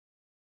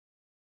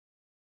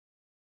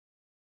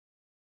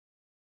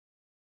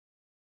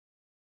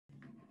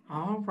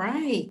All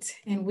right,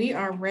 and we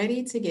are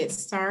ready to get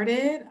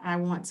started. I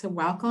want to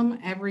welcome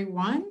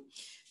everyone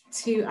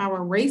to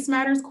our Race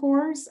Matters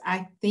course.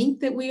 I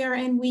think that we are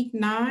in week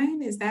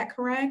 9, is that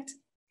correct?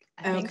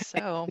 I think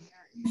so.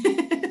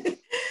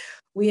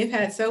 We have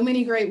had so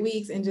many great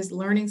weeks and just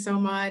learning so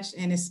much,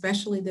 and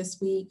especially this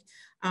week.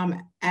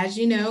 As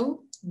you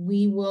know,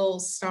 we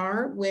will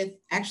start with,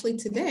 actually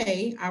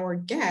today, our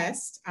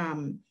guest,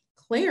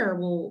 Claire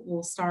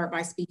will start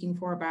by speaking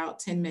for about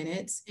 10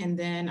 minutes. And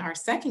then our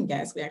second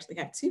guest, we actually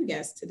have 2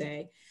 guests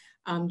today,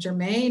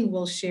 Jermaine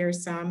will share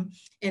some,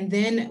 and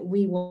then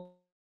we will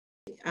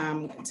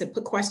to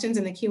put questions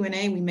in the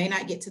Q&A. We may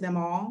not get to them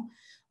all,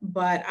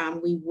 but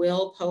we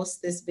will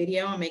post this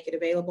video and make it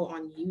available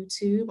on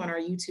YouTube, on our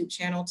YouTube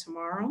channel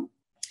tomorrow.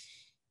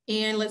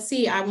 And let's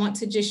see, I want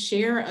to just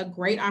share a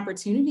great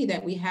opportunity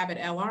that we have at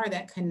LR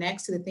that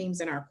connects to the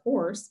themes in our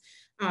course.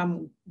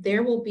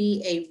 There will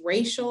be a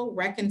racial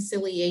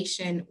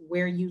reconciliation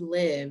where you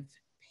live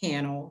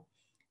panel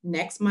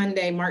next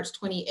Monday, March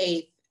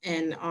 28th,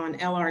 and on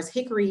LR's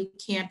Hickory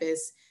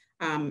campus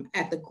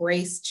at the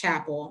Grace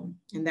Chapel,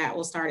 and that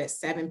will start at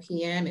 7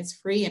 p.m. It's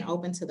free and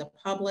open to the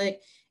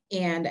public.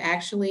 And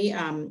actually,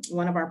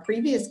 one of our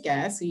previous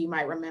guests, who you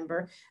might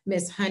remember,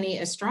 Miss Honey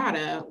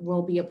Estrada,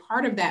 will be a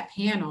part of that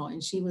panel.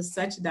 And she was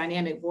such a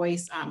dynamic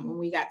voice when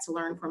we got to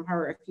learn from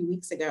her a few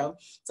weeks ago.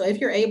 So if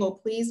you're able,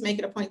 please make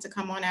it a point to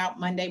come on out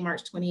Monday,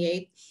 March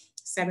 28th,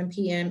 7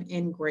 p.m.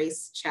 in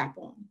Grace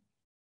Chapel.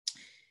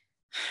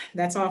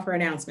 That's all for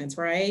announcements,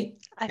 right?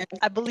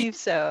 I believe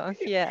so,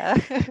 yeah.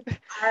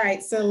 All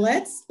right, so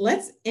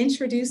let's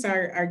introduce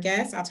our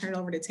guests. I'll turn it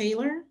over to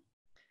Taylor.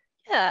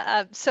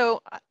 Yeah,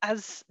 so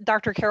as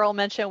Dr. Carroll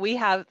mentioned, we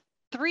have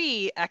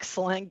 3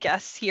 excellent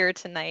guests here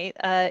tonight,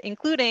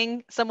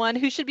 including someone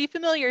who should be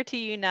familiar to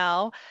you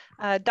now,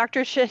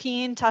 Dr.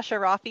 Shahin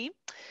Tasharrofi,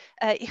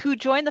 who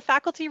joined the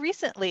faculty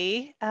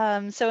recently.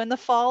 So in the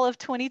fall of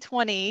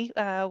 2020,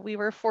 we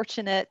were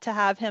fortunate to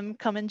have him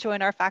come and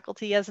join our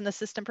faculty as an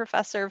assistant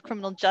professor of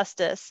criminal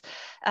justice.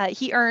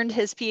 He earned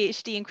his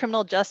PhD in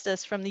criminal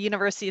justice from the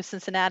University of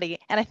Cincinnati.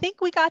 And I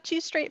think we got you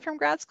straight from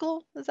grad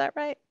school, is that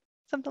right?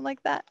 Something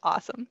like that.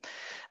 Awesome.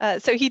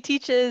 So he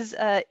teaches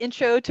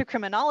intro to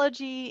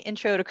criminology,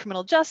 intro to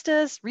criminal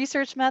justice,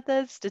 research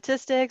methods,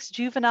 statistics,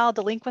 juvenile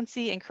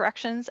delinquency and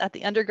corrections at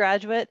the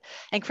undergraduate,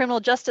 and criminal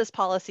justice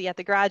policy at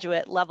the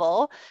graduate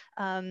level.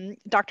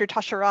 Dr.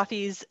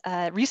 Tasharrofi's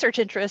research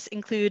interests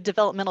include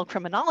developmental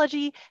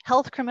criminology,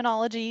 health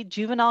criminology,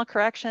 juvenile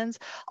corrections,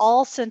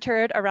 all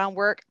centered around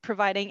work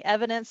providing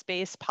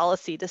evidence-based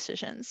policy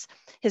decisions.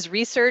 His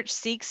research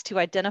seeks to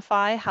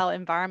identify how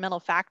environmental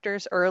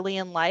factors early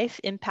in life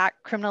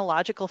impact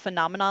criminological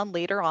phenomenon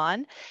later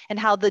on, and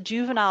how the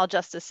juvenile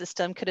justice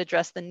system could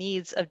address the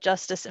needs of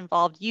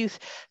justice-involved youth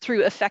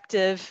through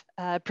effective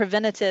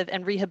preventative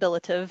and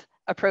rehabilitative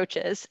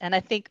approaches. And I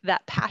think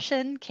that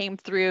passion came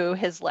through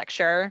his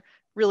lecture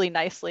really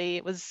nicely.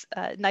 It was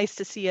nice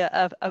to see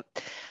a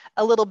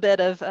little bit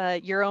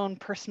of your own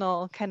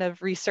personal kind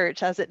of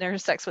research as it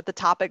intersects with the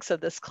topics of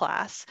this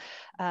class.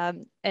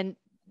 And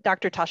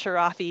Dr.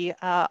 Tasharrofi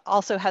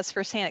also has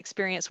firsthand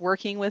experience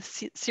working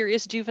with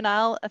serious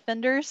juvenile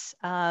offenders.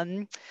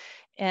 And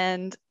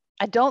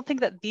I don't think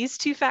that these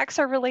 2 facts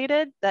are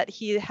related, that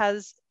he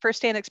has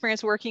firsthand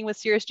experience working with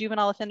serious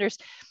juvenile offenders.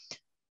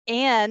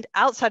 And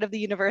outside of the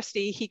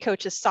university, he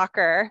coaches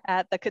soccer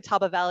at the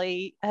Catawba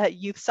Valley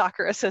Youth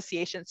Soccer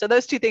Association. So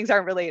those 2 things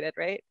aren't related,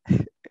 right?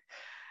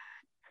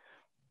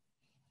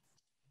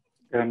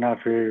 They're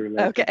not really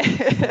related.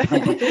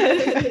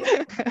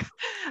 Okay.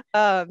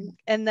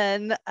 And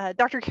then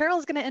Dr. Carroll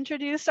is going to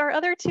introduce our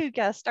other 2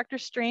 guests, Dr.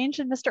 Strange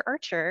and Mr.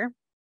 Archer.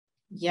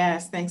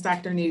 Yes, thanks,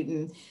 Dr.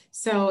 Newton.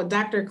 So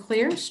Dr.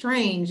 Clare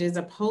Strange is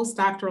a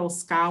postdoctoral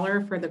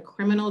scholar for the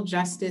Criminal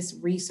Justice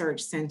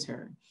Research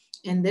Center.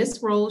 In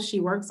this role, she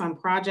works on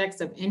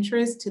projects of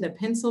interest to the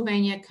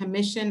Pennsylvania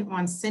Commission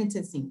on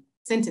Sentencing,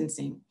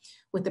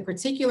 with a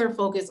particular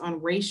focus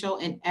on racial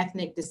and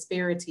ethnic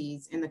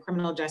disparities in the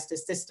criminal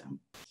justice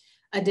system.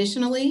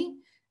 Additionally,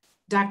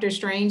 Dr.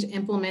 Strange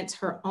implements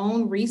her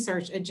own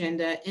research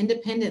agenda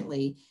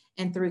independently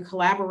and through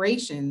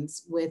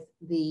collaborations with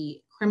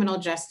the Criminal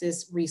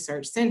Justice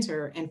Research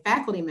Center and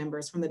faculty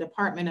members from the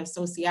Department of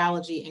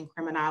Sociology and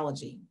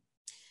Criminology.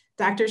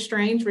 Dr.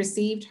 Strange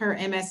received her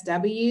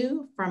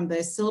MSW from the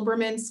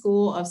Silberman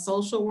School of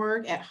Social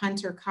Work at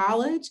Hunter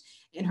College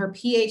and her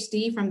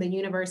PhD from the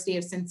University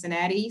of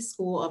Cincinnati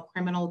School of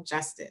Criminal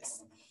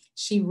Justice.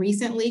 She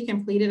recently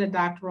completed a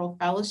doctoral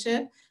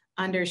fellowship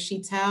under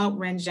Sheetal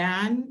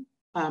Ranjan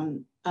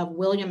of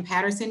William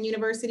Patterson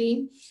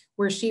University,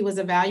 where she was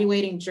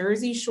evaluating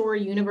Jersey Shore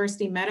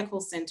University Medical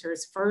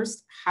Center's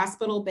first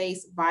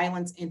hospital-based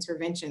violence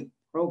intervention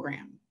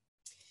program.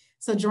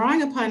 So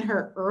drawing upon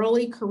her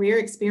early career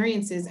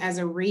experiences as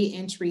a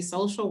re-entry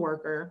social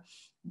worker,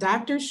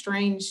 Dr.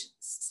 Strange's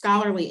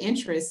scholarly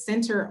interests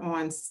center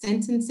on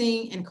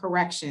sentencing and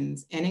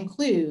corrections and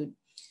include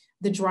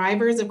the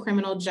drivers of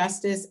criminal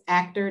justice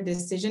actor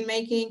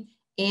decision-making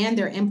and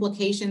their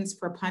implications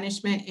for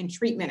punishment and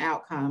treatment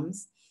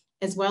outcomes,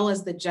 as well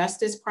as the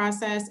justice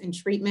process and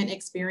treatment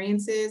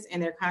experiences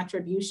and their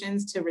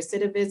contributions to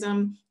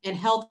recidivism and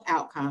health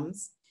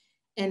outcomes.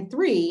 And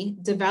 3,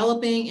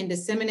 developing and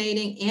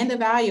disseminating and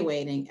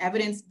evaluating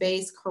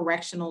evidence-based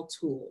correctional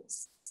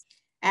tools.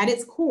 At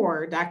its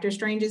core, Dr.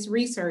 Strange's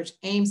research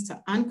aims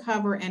to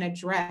uncover and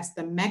address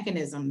the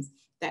mechanisms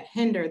that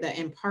hinder the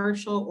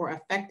impartial or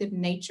effective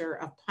nature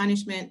of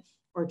punishment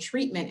or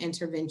treatment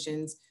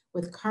interventions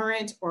with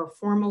current or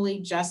formerly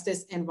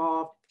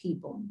justice-involved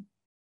people.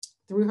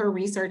 Through her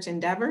research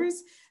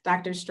endeavors,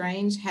 Dr.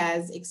 Strange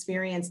has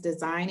experience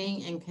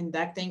designing and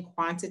conducting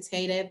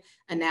quantitative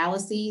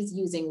analyses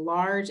using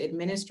large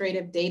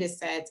administrative data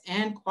sets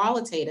and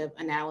qualitative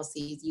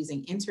analyses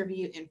using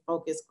interview and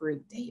focus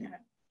group data.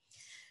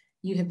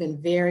 You have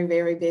been very,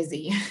 very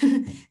busy.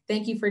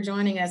 Thank you for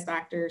joining us,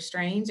 Dr.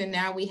 Strange. And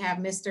now we have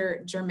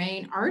Mr.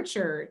 Jermaine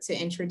Archer to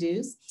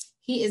introduce.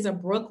 He is a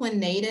Brooklyn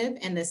native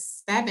and the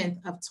 7th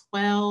of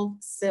 12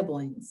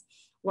 siblings.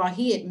 While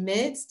he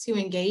admits to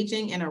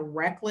engaging in a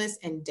reckless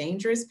and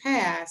dangerous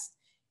past,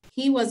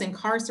 he was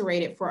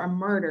incarcerated for a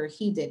murder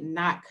he did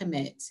not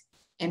commit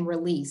and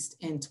released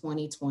in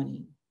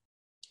 2020.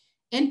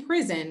 In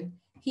prison,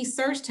 he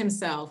searched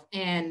himself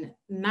and,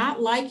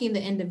 not liking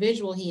the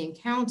individual he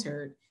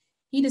encountered,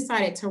 he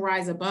decided to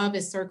rise above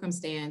his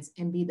circumstance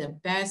and be the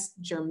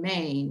best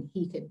Jermaine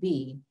he could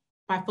be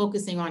by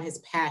focusing on his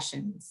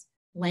passions,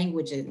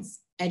 languages,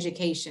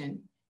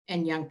 education,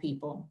 and young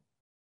people.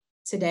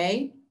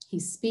 Today, he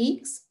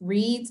speaks,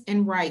 reads,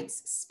 and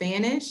writes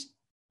Spanish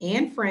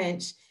and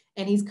French,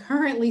 and he's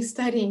currently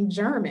studying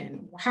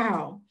German.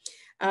 Wow.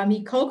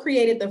 He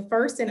co-created the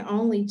first and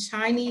only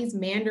Chinese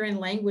Mandarin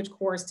language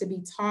course to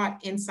be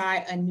taught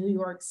inside a New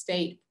York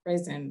State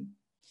prison.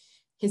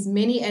 His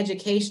many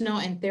educational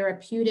and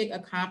therapeutic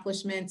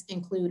accomplishments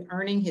include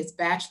earning his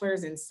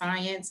bachelor's in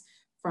science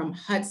from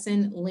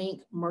Hudson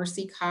Link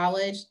Mercy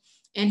College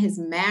and his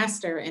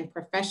master in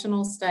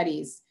professional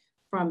studies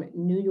from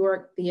New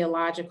York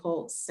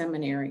Theological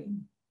Seminary.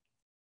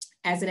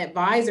 As an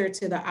advisor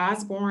to the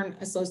Osborne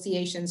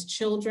Association's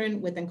Children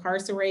with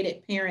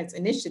Incarcerated Parents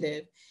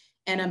Initiative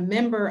and a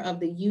member of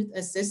the Youth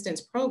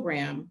Assistance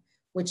Program,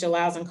 which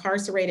allows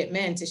incarcerated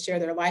men to share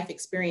their life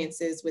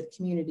experiences with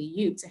community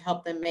youth to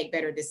help them make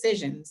better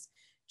decisions,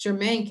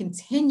 Jermaine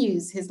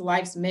continues his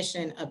life's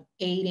mission of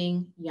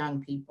aiding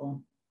young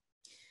people.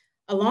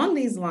 Along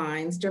these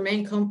lines,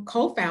 Jermaine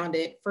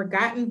co-founded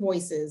Forgotten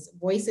Voices,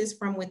 Voices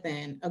from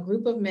Within, a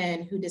group of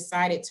men who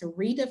decided to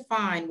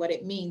redefine what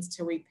it means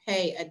to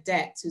repay a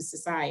debt to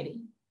society.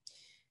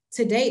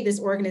 To date, this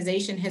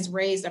organization has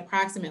raised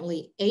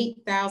approximately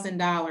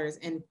 $8,000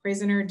 in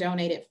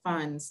prisoner-donated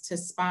funds to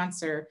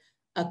sponsor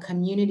a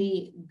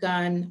community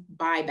gun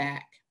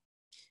buyback.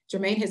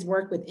 Jermaine has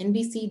worked with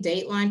NBC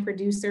Dateline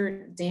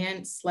producer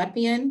Dan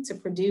Slepian to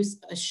produce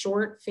a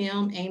short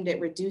film aimed at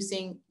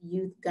reducing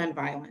youth gun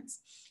violence.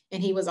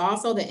 And he was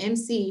also the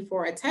MC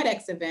for a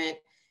TEDx event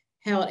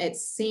held at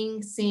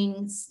Sing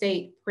Sing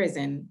State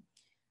Prison,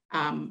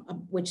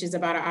 which is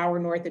about an hour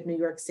north of New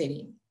York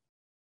City.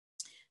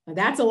 Now,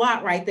 that's a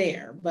lot right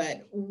there,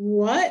 but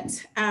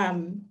what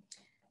Jermaine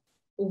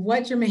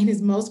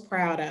is most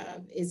proud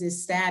of is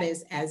his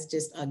status as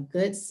just a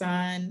good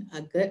son,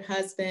 a good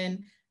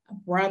husband, a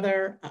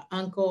brother, an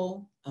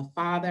uncle, a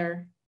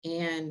father,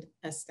 and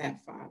a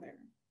stepfather.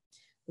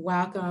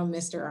 Welcome,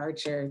 Mr.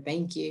 Archer.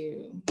 Thank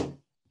you.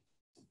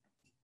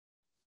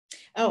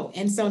 Oh,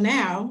 and so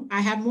now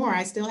I have more.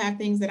 I still have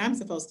things that I'm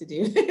supposed to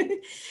do.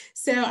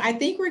 So I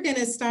think we're going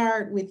to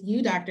start with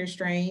you, Dr.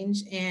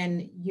 Strange,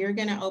 and you're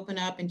going to open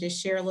up and just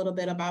share a little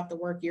bit about the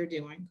work you're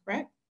doing,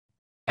 correct?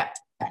 Yeah,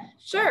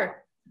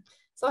 sure.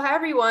 So hi,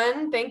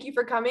 everyone. Thank you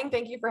for coming.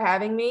 Thank you for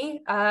having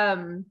me.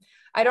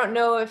 I don't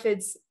know if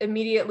it's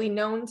immediately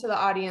known to the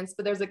audience,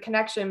 but there's a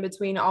connection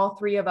between all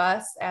three of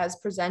us as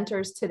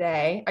presenters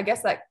today. I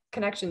guess that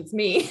connection's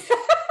me.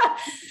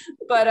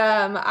 But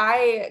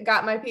I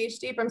got my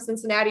PhD from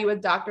Cincinnati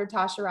with Dr.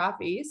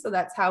 Tasharrofi. So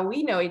that's how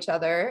we know each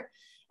other.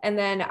 And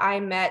then I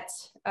met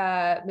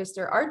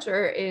Mr.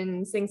 Archer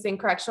in Sing Sing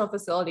Correctional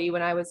Facility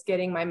when I was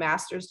getting my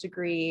master's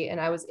degree,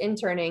 and I was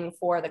interning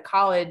for the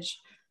college,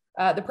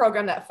 the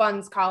program that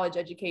funds college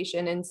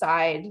education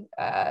inside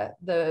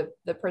the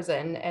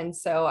prison. And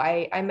so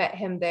I met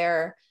him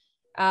there.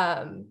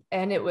 And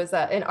it was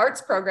an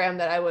arts program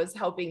that I was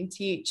helping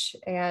teach.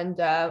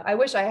 And I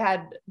wish I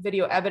had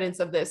video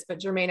evidence of this, but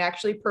Jermaine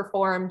actually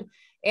performed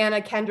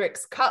Anna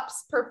Kendrick's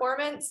Cups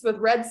performance with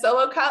red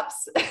solo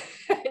cups.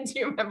 Do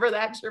you remember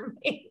that,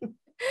 Jermaine?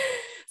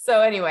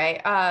 So anyway,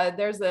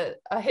 there's a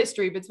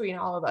history between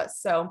all of us.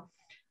 So,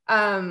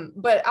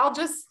 but I'll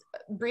just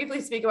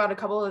briefly speak about a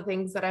couple of the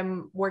things that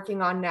I'm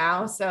working on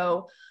now.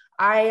 So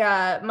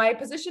my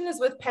position is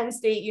with Penn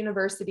State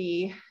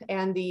University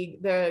and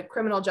the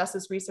Criminal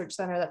Justice Research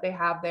Center that they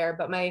have there.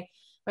 But my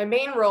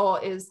main role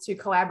is to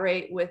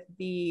collaborate with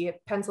the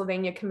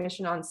Pennsylvania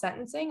Commission on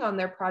Sentencing on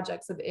their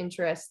projects of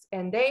interest.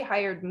 And they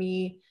hired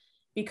me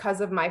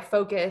because of my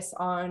focus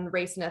on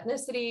race and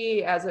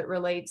ethnicity as it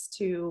relates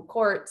to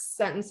courts,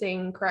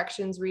 sentencing,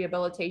 corrections,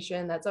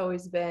 rehabilitation. That's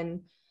always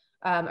been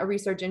a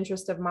research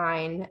interest of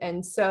mine.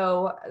 And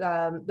so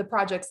the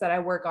projects that I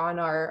work on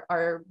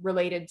are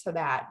related to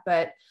that.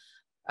 But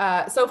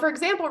so for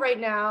example, right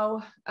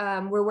now,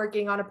 we're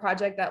working on a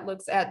project that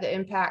looks at the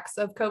impacts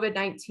of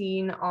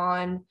COVID-19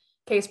 on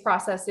case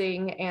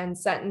processing and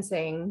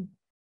sentencing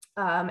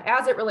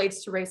as it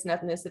relates to race and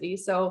ethnicity.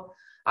 So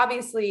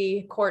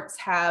obviously courts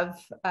have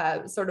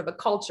sort of a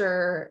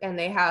culture, and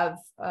they have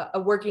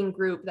a working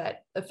group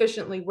that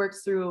efficiently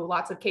works through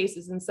lots of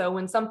cases. And so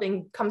when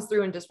something comes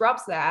through and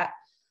disrupts that,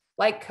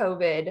 like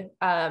COVID,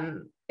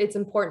 it's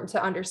important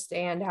to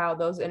understand how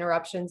those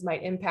interruptions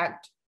might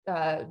impact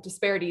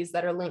disparities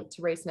that are linked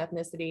to race and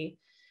ethnicity.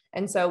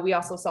 And so we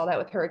also saw that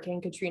with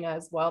Hurricane Katrina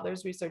as well.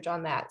 There's research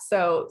on that.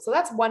 So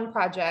that's one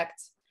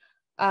project.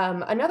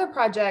 Another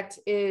project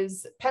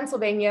is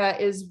Pennsylvania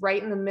is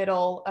right in the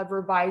middle of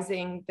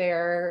revising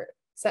their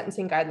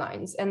sentencing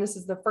guidelines. And this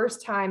is the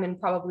first time in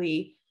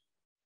probably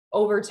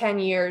over 10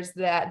 years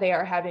that they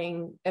are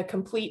having a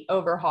complete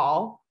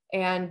overhaul.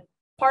 And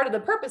part of the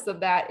purpose of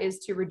that is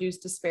to reduce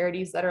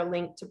disparities that are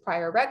linked to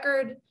prior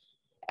record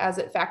as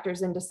it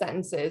factors into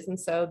sentences. And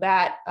so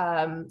that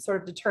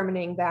sort of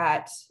determining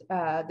that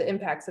the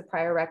impacts of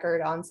prior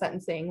record on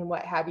sentencing and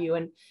what have you,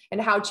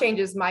 and how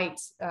changes might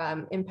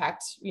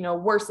impact,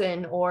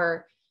 worsen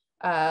or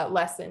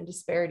lessen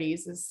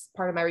disparities is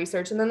part of my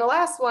research. And then the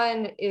last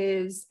one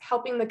is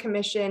helping the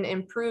commission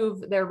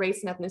improve their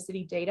race and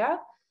ethnicity data.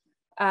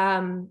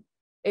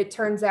 It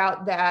turns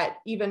out that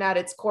even at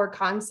its core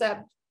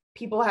concept,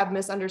 people have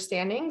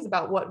misunderstandings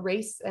about what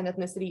race and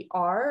ethnicity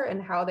are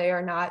and how they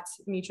are not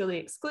mutually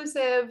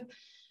exclusive.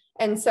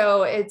 And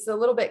so it's a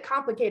little bit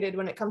complicated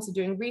when it comes to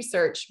doing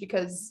research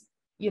because,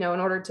 in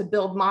order to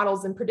build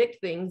models and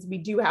predict things, we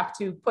do have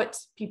to put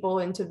people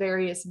into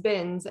various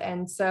bins.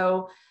 And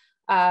so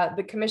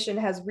the commission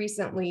has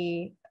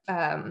recently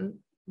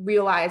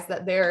realized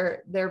that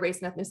their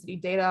race and ethnicity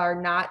data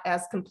are not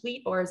as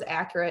complete or as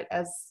accurate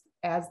as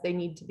they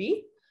need to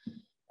be.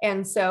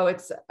 And so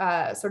it's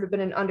sort of been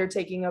an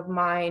undertaking of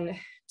mine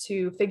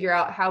to figure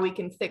out how we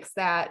can fix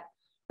that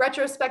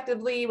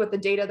retrospectively with the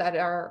data that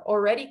are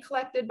already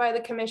collected by the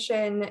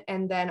commission,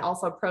 and then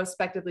also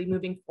prospectively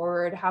moving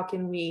forward. How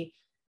can we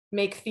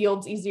make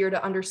fields easier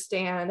to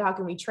understand? How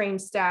can we train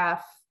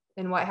staff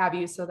and what have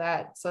you so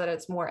that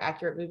it's more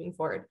accurate moving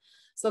forward?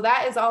 So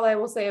that is all I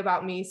will say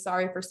about me.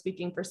 Sorry for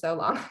speaking for so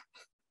long.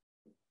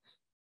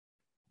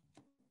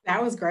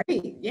 That was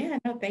great. Yeah,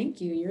 no, thank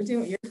you.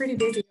 You're pretty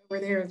busy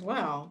over there as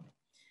well.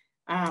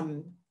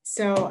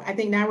 So I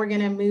think now we're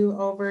going to move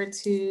over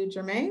to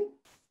Jermaine.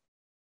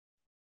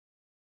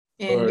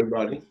 And hello,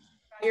 everybody.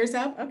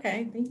 Yourself?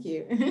 Okay, thank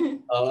you.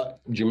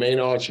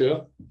 Jermaine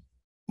Archer.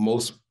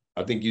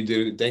 I think you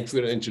did. Thanks for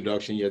the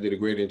introduction. You did a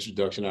great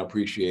introduction. I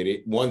appreciate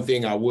it. One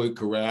thing I would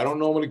correct, I don't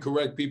normally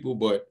correct people,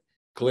 but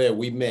Claire,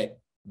 we met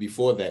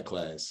before that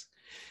class.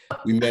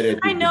 We met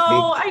at the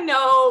I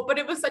know, but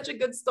it was such a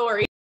good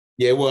story.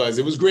 Yeah, it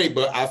was great,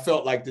 but I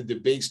felt like the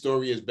debate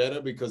story is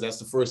better because that's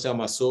the first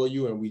time I saw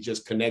you and we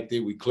just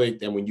connected, we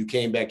clicked. And when you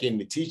came back in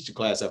to teach the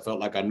class, I felt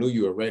like I knew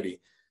you already.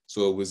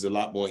 So it was a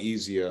lot more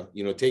easier.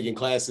 Taking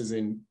classes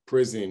in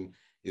prison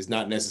is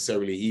not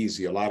necessarily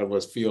easy. A lot of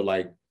us feel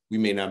like we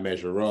may not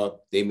measure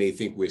up. They may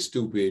think we're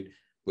stupid,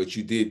 but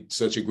you did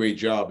such a great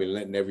job in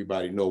letting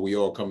everybody know we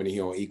all coming in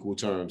here on equal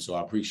terms. So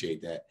I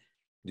appreciate that.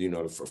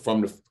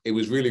 It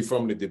was really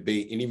from the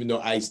debate. And even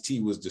though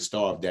Ice-T was the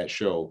star of that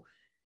show,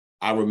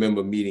 I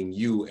remember meeting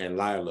you and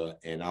Lila,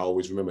 and I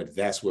always remember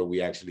that's where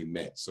we actually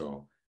met.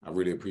 So I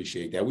really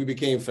appreciate that. We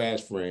became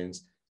fast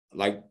friends.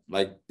 Like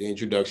the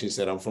introduction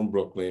said, I'm from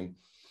Brooklyn.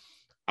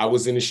 I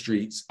was in the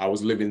streets. I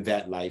was living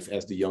that life,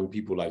 as the young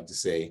people like to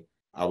say.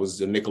 I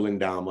was a nickel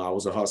and dimer. I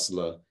was a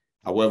hustler.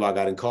 However, I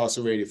got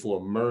incarcerated for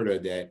a murder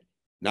that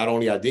not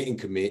only I didn't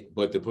commit,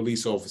 but the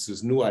police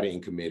officers knew I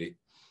didn't commit it.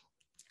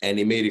 And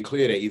they made it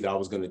clear that either I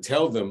was going to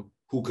tell them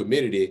who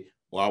committed it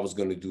or I was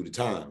going to do the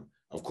time.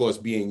 Of course,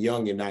 being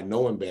young and not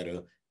knowing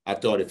better, I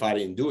thought if I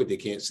didn't do it, they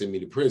can't send me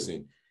to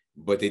prison.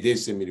 But they did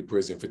send me to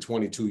prison for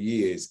 22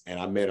 years. And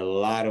I met a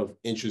lot of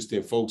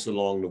interesting folks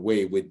along the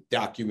way with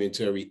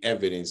documentary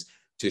evidence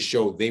to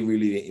show they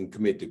really didn't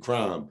commit the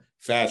crime.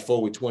 Fast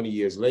forward 20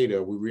 years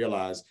later, we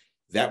realized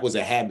that was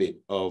a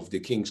habit of the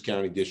Kings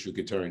County District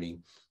Attorney,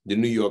 the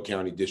New York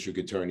County District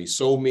Attorney.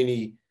 So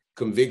many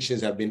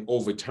convictions have been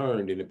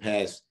overturned in the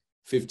past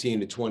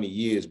 15 to 20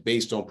 years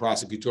based on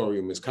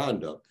prosecutorial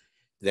misconduct,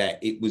 that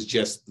it was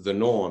just the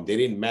norm. They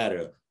didn't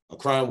matter. A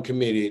crime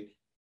committed,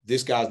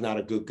 this guy's not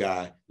a good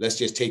guy. Let's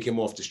just take him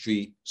off the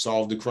street,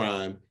 solve the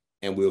crime,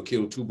 and we'll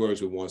kill two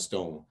birds with one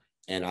stone.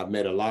 And I've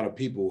met a lot of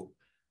people.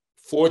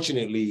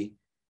 Fortunately,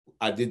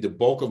 I did the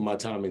bulk of my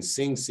time in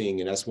Sing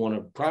Sing, and that's one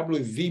of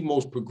probably the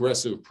most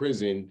progressive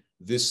prison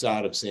this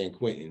side of San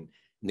Quentin.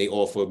 And they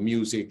offer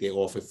music, they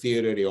offer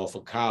theater, they offer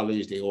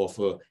college, they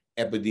offer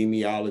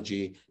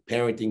epidemiology,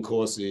 parenting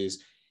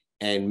courses.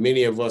 And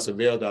many of us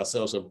availed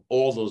ourselves of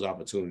all those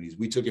opportunities.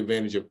 We took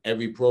advantage of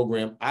every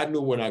program. I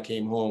knew when I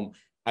came home,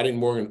 I didn't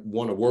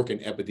want to work in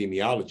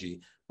epidemiology,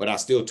 but I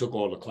still took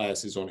all the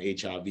classes on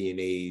HIV and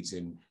AIDS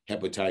and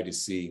hepatitis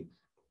C.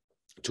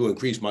 to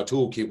increase my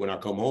toolkit when I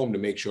come home to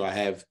make sure I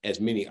have as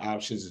many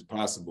options as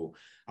possible.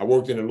 I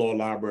worked in the law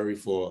library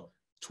for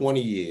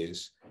 20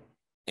 years,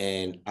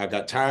 and I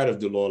got tired of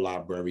the law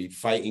library,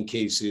 fighting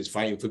cases,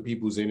 fighting for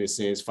people's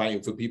innocence,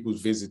 fighting for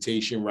people's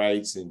visitation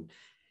rights. And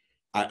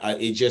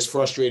it just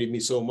frustrated me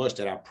so much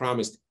that I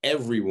promised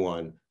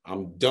everyone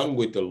I'm done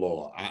with the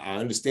law. I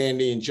understand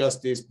the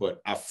injustice,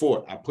 but I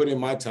fought. I put in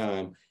my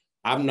time.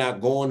 I'm not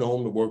going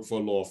home to work for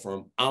a law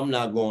firm. I'm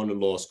not going to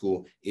law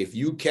school. If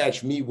you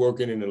catch me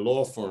working in a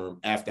law firm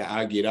after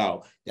I get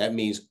out, that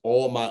means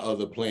all my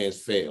other plans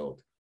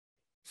failed.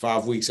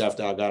 5 weeks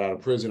after I got out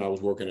of prison, I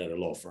was working at a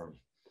law firm.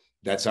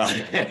 That's how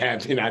it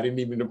happened. I didn't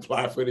even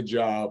apply for the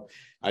job.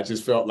 I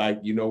just felt like,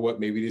 you know what,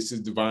 maybe this is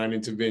divine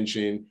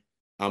intervention.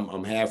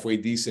 I'm halfway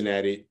decent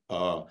at it.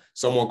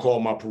 Someone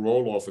called my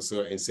parole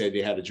officer and said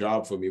they had a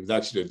job for me. It was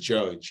actually a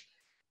judge.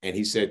 And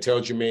he said, tell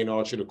Jermaine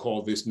Archer to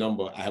call this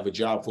number. I have a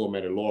job for him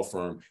at a law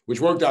firm,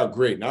 which worked out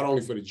great, not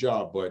only for the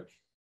job, but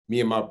me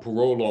and my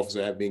parole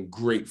officer have been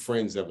great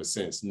friends ever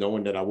since,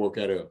 knowing that I work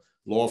at a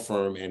law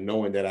firm and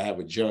knowing that I have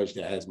a judge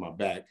that has my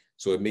back.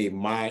 So it made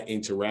my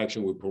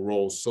interaction with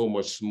parole so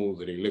much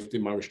smoother. They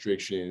lifted my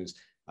restrictions.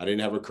 I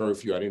didn't have a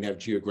curfew. I didn't have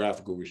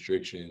geographical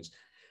restrictions.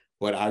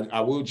 But I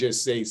will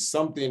just say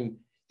something,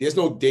 there's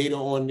no data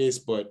on this,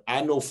 but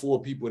I know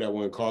 4 people that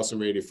were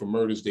incarcerated for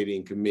murders they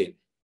didn't commit.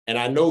 And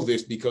I know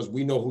this because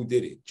we know who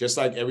did it, just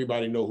like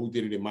everybody know who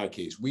did it in my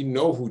case. We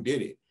know who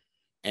did it.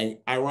 And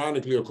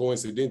ironically or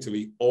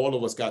coincidentally, all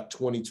of us got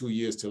 22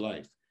 years to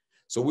life.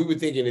 So we were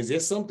thinking, is there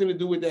something to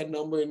do with that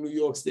number in New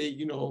York State?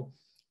 You know,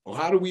 or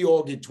how do we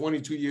all get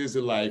 22 years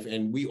of life?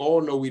 And we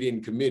all know we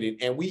didn't commit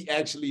it. And we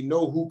actually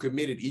know who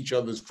committed each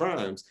other's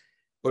crimes.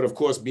 But of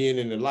course, being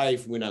in the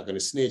life, we're not going to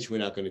snitch. We're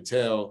not going to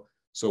tell.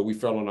 So we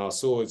fell on our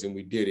swords and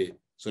we did it.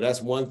 So that's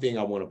one thing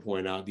I want to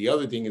point out. The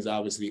other thing is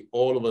obviously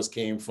all of us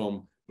came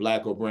from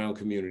Black or brown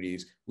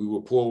communities. We were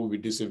poor, we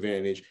were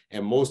disadvantaged,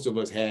 and most of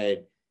us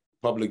had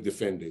public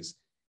defenders.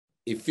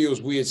 It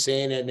feels weird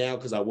saying that now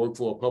because I work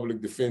for a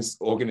public defense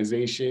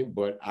organization,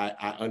 but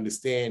I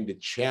understand the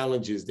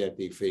challenges that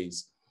they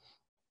face.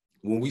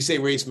 When we say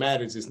race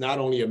matters, it's not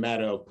only a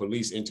matter of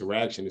police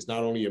interaction, it's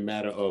not only a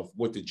matter of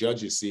what the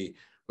judges see,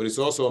 but it's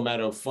also a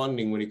matter of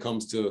funding when it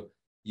comes to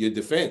your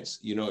defense.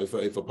 You know, if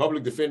a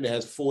public defender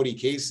has 40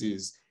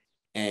 cases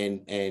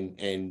and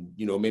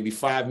you know, maybe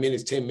 5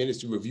 minutes, 10 minutes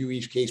to review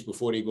each case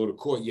before they go to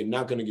court, you're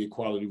not going to get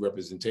quality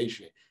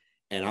representation.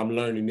 And I'm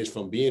learning this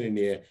from being in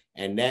there,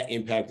 and that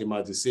impacted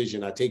my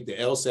decision. I take the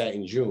LSAT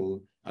in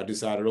June. I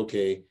decided,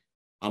 okay,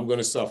 I'm going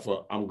to suffer.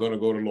 I'm going to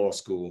go to law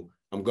school.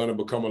 I'm going to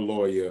become a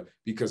lawyer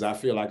because I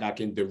feel like I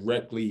can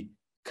directly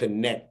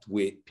connect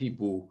with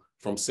people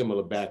from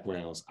similar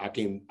backgrounds.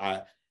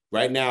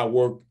 Right now I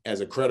work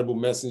as a credible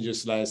messenger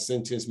 /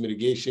 sentence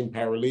mitigation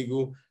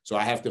paralegal. So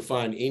I have to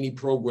find any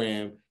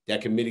program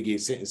that can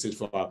mitigate sentences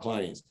for our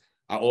clients.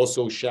 I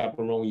also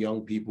chaperone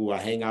young people. I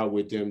hang out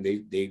with them.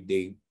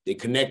 They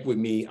connect with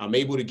me. I'm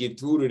able to get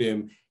through to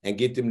them and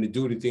get them to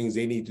do the things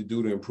they need to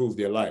do to improve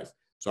their life.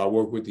 So I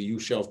work with the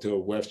Youth Shelter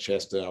of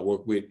Westchester. I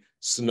work with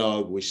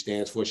SNUG, which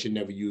stands for Should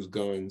Never Use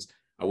Guns.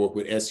 I work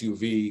with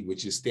SUV,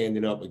 which is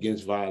Standing Up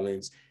Against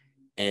Violence.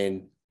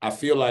 And I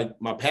feel like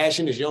my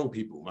passion is young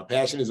people. My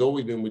passion has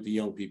always been with the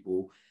young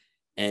people.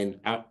 And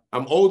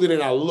I'm older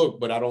than I look,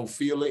 but I don't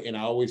feel it. And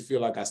I always feel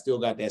like I still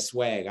got that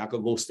swag. I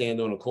could go stand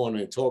on a corner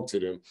and talk to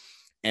them.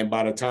 And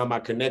by the time I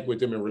connect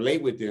with them and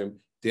relate with them,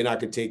 then I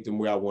could take them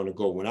where I want to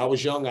go. When I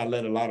was young, I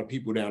led a lot of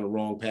people down the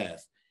wrong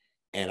path.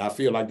 And I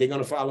feel like they're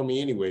going to follow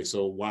me anyway.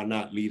 So why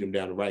not lead them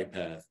down the right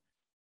path?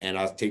 And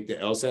I take the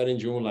LSAT in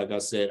June. Like I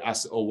said,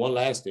 one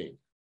last thing.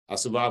 I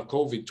survived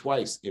COVID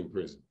twice in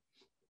prison.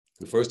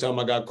 The first time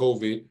I got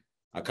COVID,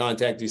 I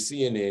contacted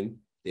CNN.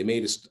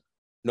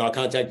 I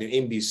contacted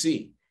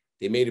NBC.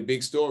 They made a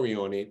big story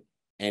on it.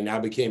 And I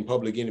became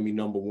public enemy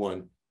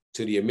 #1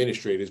 to the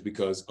administrators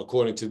because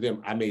according to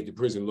them, I made the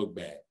prison look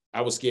bad.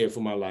 I was scared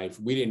for my life.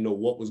 We didn't know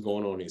what was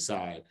going on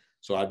inside.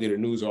 So I did a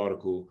news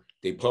article.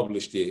 They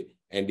published it.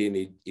 And then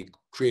it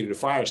created a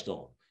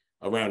firestorm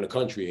around the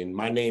country. And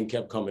my name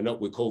kept coming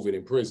up with COVID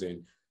in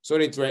prison. So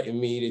they threatened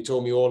me. They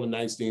told me all the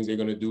nice things they're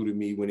going to do to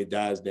me when it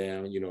dies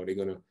down. You know, they're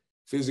going to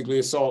physically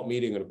assault me.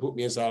 They're going to put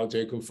me in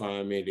solitary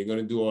confinement. They're going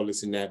to do all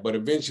this and that. But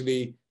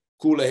eventually,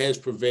 cooler heads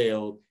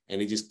prevailed, and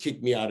they just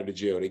kicked me out of the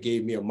jail. They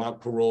gave me a mock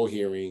parole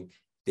hearing.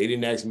 They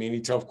didn't ask me any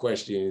tough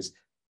questions.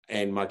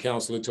 And my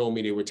counselor told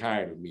me they were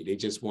tired of me. They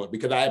just want,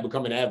 because I had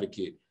become an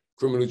advocate,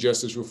 criminal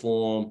justice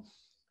reform.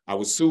 I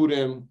would sue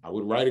them. I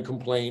would write a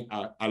complaint.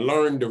 I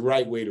learned the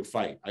right way to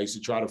fight. I used to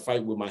try to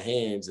fight with my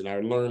hands, and I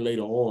learned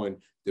later on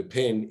the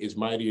pen is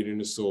mightier than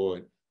the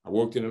sword. I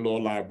worked in the law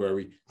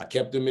library. I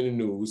kept them in the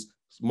news,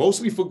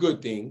 mostly for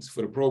good things,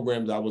 for the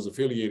programs I was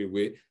affiliated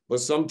with.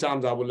 But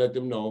sometimes I would let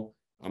them know,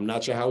 I'm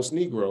not your house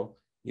Negro.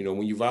 You know,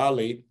 when you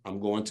violate, I'm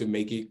going to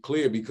make it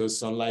clear because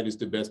sunlight is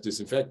the best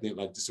disinfectant,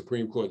 like the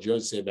Supreme Court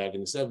judge said back in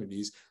the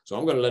 70s. So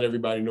I'm going to let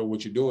everybody know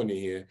what you're doing in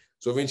here.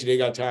 So eventually they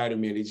got tired of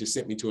me and they just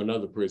sent me to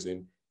another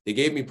prison. They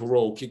gave me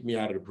parole, kicked me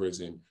out of the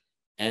prison,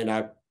 and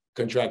I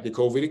contracted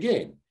COVID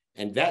again.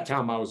 And that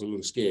time I was a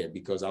little scared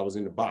because I was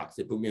in the box.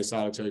 They put me in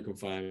solitary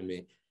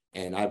confinement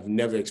and I've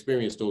never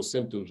experienced those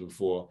symptoms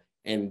before.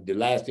 And the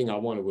last thing I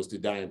wanted was to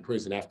die in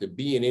prison after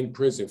being in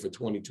prison for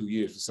 22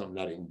 years for something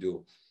I didn't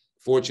do.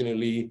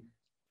 Fortunately,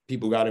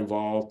 people got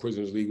involved,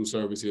 Prisoners Legal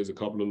Services, a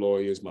couple of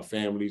lawyers, my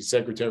family,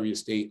 Secretary of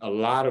State, a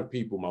lot of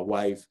people, my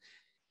wife.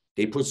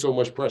 They put so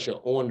much pressure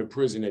on the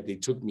prison that they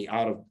took me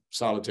out of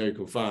solitary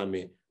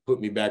confinement,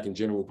 put me back in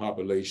general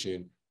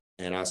population,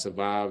 and I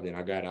survived and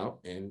I got out,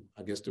 and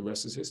I guess the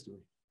rest is history.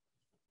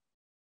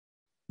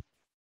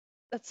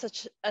 That's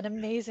such an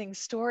amazing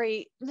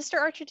story. Mr.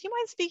 Archer, do you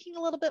mind speaking a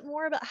little bit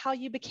more about how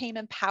you became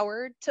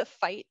empowered to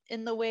fight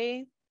in the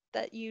way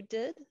that you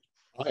did?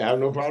 I have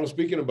no problem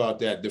speaking about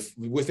that.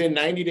 Within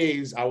 90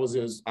 days, I was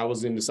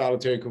in the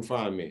solitary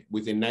confinement.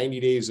 Within 90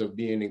 days of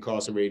being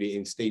incarcerated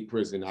in state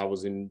prison, I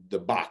was in the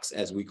box,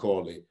 as we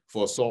call it,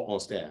 for assault on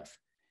staff.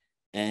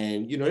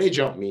 And, you know, they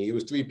jumped me. It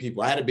was 3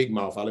 people. I had a big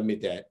mouth, I'll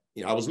admit that.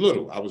 You know, I was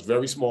little. I was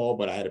very small,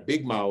 but I had a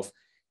big mouth.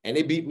 And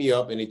they beat me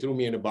up and they threw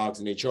me in the box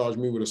and they charged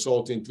me with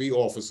assaulting 3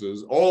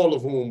 officers, all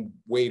of whom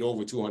weighed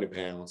over 200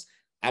 pounds.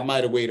 I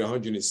might have weighed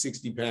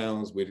 160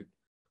 pounds with a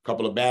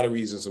couple of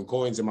batteries and some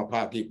coins in my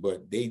pocket,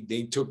 but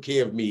they took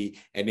care of me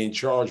and then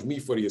charged me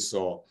for the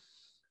assault.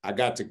 I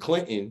got to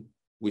Clinton,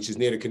 which is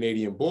near the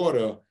Canadian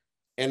border,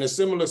 and a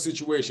similar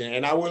situation.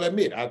 And I will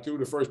admit, I threw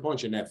the first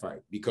punch in that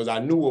fight because I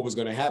knew what was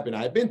going to happen.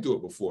 I had been through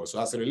it before. So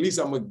I said, at least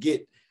I'm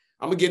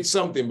gonna get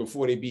something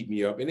before they beat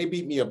me up. And they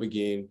beat me up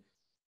again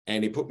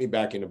and they put me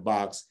back in the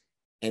box.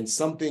 And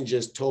something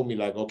just told me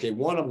like, okay,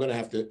 1, I'm gonna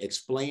have to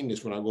explain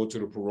this when I go to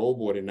the parole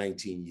board in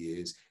 19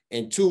 years.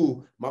 And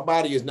 2, my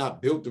body is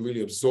not built to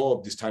really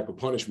absorb this type of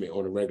punishment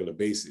on a regular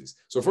basis.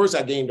 So first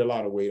I gained a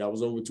lot of weight. I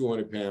was over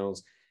 200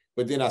 pounds.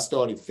 But then I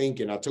started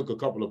thinking, I took a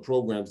couple of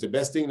programs. The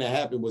best thing that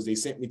happened was they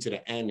sent me to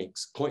the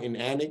annex, Clinton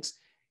Annex,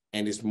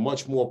 and it's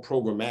much more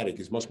programmatic.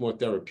 It's much more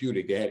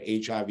therapeutic. They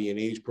had HIV and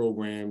AIDS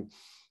program.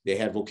 They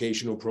had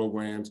vocational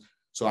programs.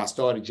 So I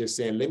started just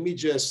saying, let me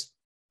just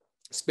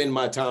spend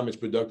my time as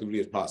productively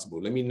as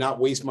possible. Let me not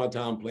waste my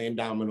time playing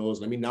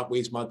dominoes. Let me not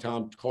waste my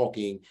time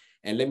talking.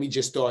 And let me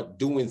just start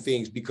doing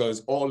things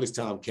because all this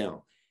time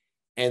count.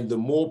 And the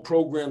more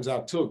programs I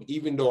took,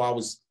 even though I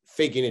was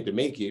faking it to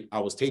make it, I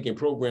was taking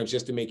programs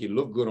just to make it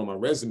look good on my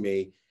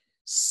resume,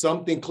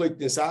 something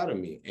clicked inside of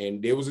me.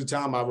 And there was a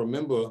time I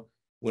remember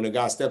when a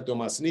guy stepped on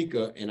my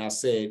sneaker and I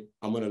said,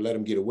 I'm gonna let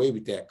him get away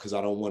with that because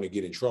I don't want to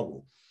get in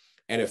trouble.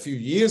 And a few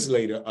years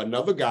later,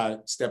 another guy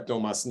stepped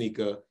on my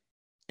sneaker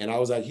and I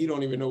was like, he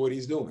don't even know what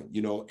he's doing,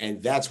 you know?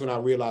 And that's when I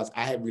realized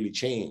I had really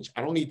changed.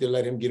 I don't need to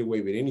let him get away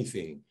with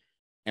anything.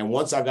 And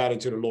once I got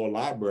into the law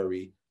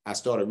library, I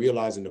started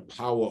realizing the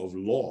power of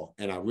law.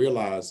 And I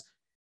realized,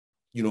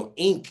 you know,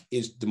 ink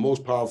is the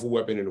most powerful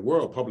weapon in the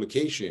world,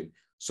 publication.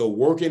 So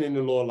working in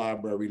the law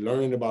library,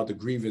 learning about the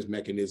grievance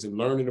mechanism,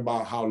 learning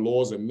about how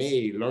laws are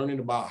made, learning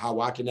about how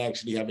I can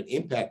actually have an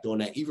impact on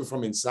that, even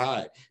from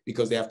inside,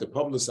 because they have to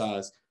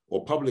publicize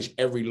or publish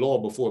every law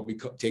before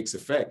it takes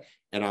effect.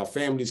 And our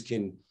families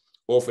can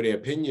offer their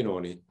opinion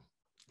on it.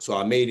 So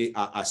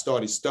I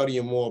started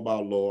studying more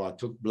about law. I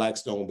took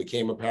Blackstone,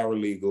 became a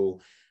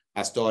paralegal.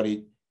 I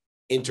started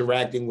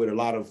interacting with a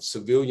lot of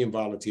civilian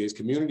volunteers,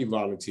 community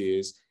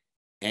volunteers.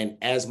 And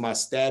as my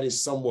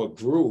status somewhat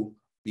grew,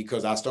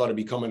 because I started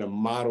becoming a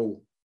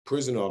model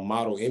prisoner, a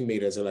model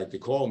inmate, as I like to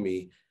call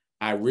me,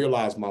 I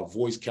realized my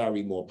voice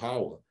carried more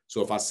power.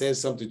 So if I said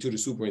something to the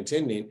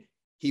superintendent,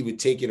 he would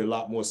take it a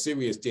lot more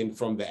serious than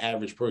from the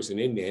average person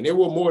in there. And there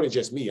were more than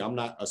just me. I'm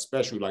not a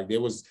special, like there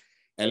was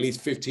at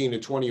least 15 to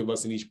 20 of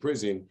us in each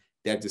prison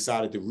that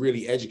decided to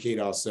really educate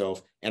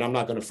ourselves. And I'm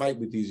not gonna fight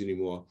with these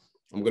anymore.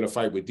 I'm gonna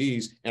fight with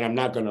these and I'm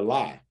not gonna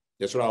lie.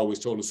 That's what I always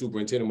told the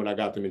superintendent when I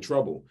got them in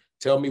trouble.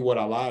 Tell me what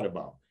I lied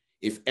about.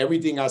 If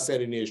everything I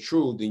said in there is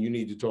true, then you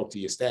need to talk to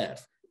your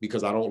staff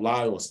because I don't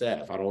lie on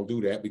staff. I don't do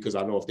that because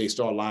I know if they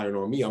start lying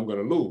on me, I'm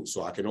gonna lose.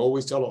 So I can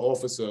always tell an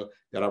officer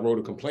that I wrote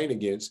a complaint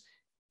against,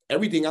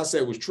 everything I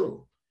said was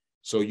true.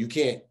 So you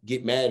can't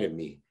get mad at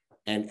me.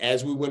 And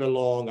as we went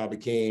along, I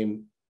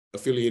became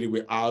affiliated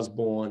with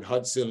Osborne,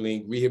 Hudson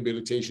Link,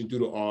 rehabilitation through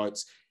the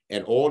arts,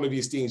 and all of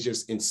these things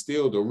just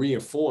instilled or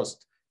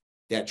reinforced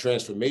that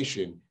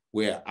transformation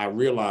where I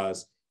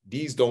realized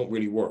these don't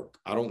really work.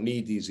 I don't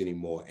need these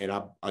anymore. And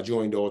I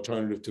joined the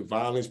Alternative to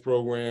Violence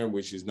program,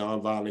 which is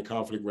nonviolent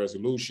conflict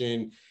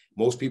resolution.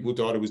 Most people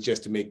thought it was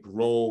just to make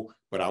parole,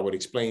 but I would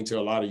explain to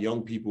a lot of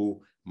young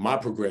people my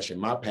progression,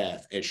 my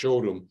path, and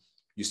show them,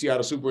 you see how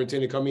the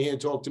superintendent come in here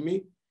and talk to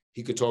me?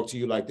 He could talk to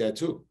you like that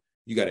too.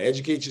 You got to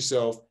educate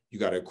yourself. You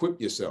got to equip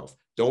yourself.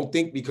 Don't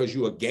think because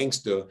you're a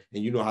gangster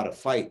and you know how to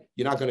fight,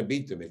 you're not going to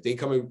beat them. If they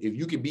come in, if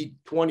you can beat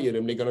 20 of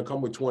them, they're going to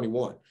come with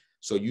 21.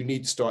 So you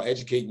need to start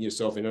educating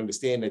yourself and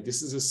understand that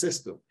this is a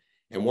system.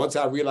 And once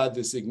I realized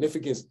the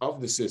significance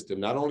of the system,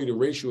 not only the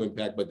racial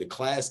impact, but the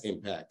class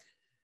impact,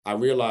 I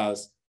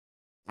realized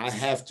I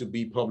have to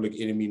be public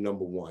enemy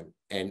number one.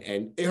 And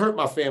it hurt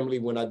my family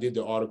when I did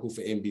the article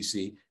for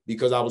NBC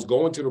because I was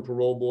going to the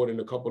parole board in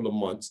a couple of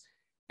months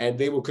and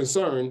they were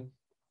concerned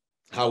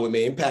how it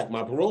may impact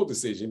my parole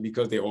decision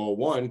because they're all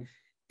one.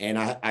 And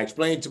I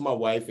explained to my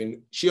wife,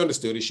 and she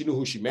understood it. She knew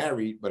who she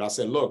married, but I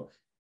said, look,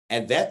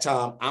 at that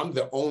time, I'm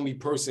the only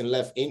person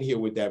left in here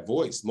with that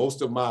voice.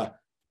 Most of my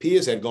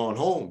peers had gone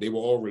home. They were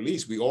all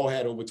released. We all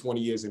had over 20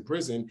 years in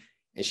prison,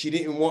 and she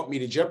didn't want me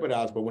to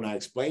jeopardize. But when I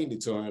explained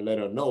it to her and let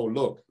her know,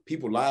 look,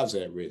 people's lives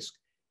are at risk.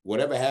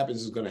 Whatever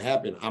happens is going to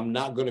happen. I'm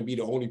not going to be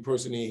the only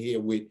person in here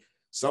with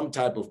some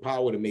type of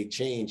power to make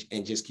change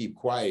and just keep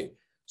quiet.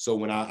 So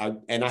when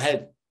I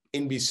had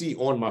NBC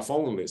on my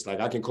phone list, like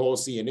I can call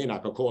CNN, I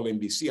can call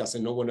NBC. I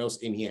said, no one else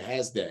in here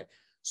has that.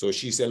 So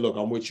she said, look,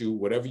 I'm with you.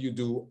 Whatever you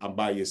do, I'm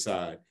by your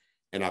side.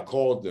 And I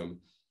called them.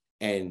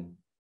 And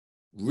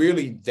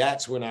really,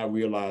 that's when I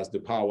realized the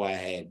power I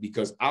had,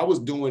 because I was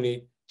doing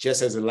it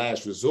just as a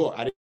last resort.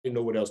 I didn't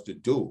know what else to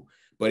do.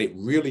 But it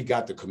really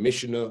got the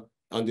commissioner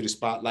under the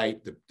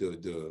spotlight,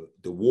 the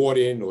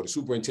warden or the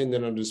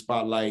superintendent under the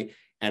spotlight.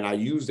 And I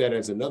used that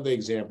as another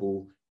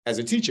example, as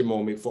a teaching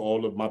moment for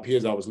all of my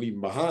peers I was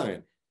leaving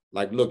behind.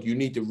 Like, look, you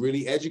need to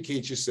really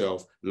educate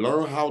yourself,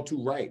 learn how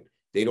to write.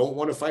 They don't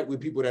want to fight with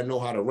people that know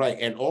how to write.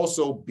 And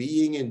also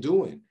being and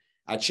doing.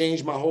 I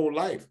changed my whole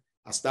life.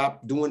 I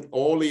stopped doing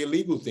all the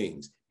illegal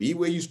things. Be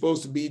where you're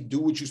supposed to be, do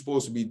what you're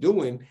supposed to be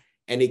doing,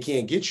 and they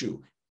can't get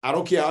you. I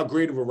don't care how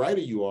great of a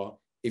writer you are.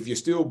 If you're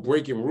still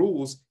breaking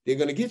rules, they're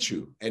going to get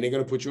you, and they're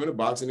going to put you in a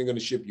box, and they're going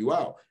to ship you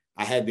out.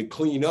 I had to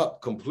clean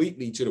up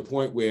completely to the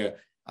point where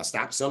I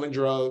stopped selling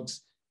drugs.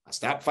 I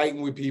stopped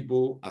fighting with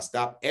people. I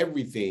stopped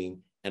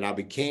everything. And I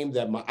became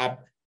that.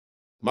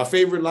 My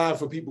favorite line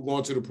for people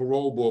going to the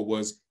parole board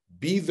was,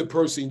 be the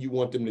person you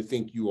want them to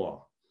think you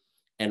are.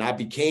 And I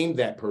became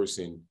that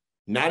person,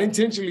 not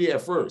intentionally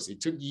at first.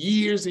 It took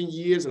years and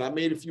years, and I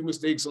made a few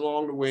mistakes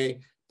along the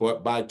way.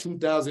 But by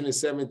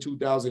 2007,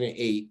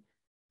 2008,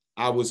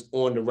 I was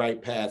on the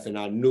right path, and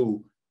I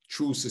knew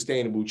true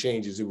sustainable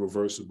change is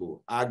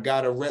irreversible. I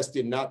got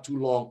arrested not too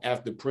long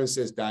after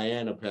Princess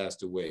Diana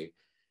passed away.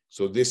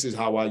 So this is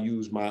how I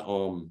use my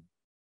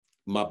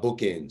my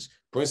bookends.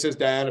 Princess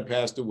Diana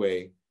passed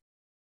away,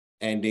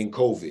 and then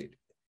COVID.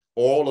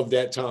 All of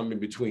that time in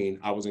between,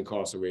 I was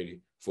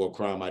incarcerated for a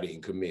crime I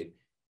didn't commit.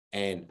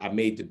 And I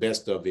made the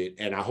best of it.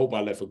 And I hope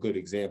I left a good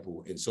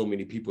example. And so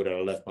many people that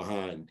are left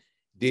behind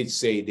did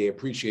say they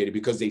appreciate it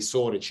because they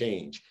saw the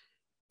change.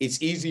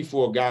 It's easy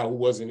for a guy who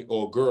wasn't,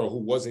 or a girl who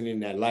wasn't in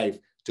that life,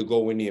 to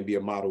go in there and be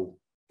a model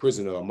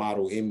prisoner, a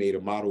model inmate,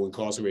 a model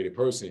incarcerated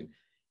person.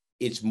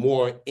 It's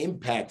more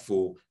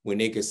impactful when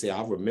they can say,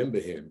 I remember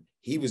him.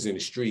 He was in the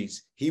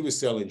streets. He was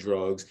selling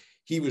drugs.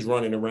 He was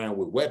running around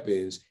with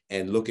weapons,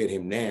 and look at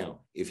him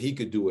now. If he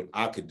could do it,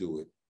 I could do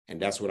it.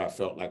 And that's what I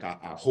felt like.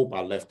 I hope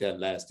I left that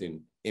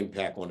lasting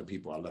impact on the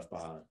people I left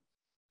behind.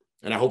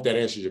 And I hope that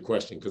answers your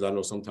question, because I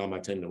know sometimes I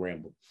tend to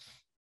ramble.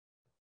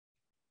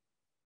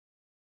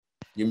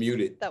 You're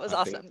muted. That was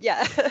awesome.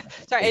 Yeah.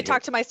 Sorry, I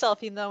talk to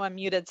myself even though I'm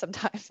muted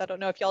sometimes. I don't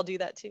know if y'all do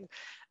that too.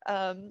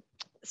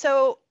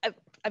 So,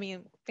 I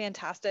mean,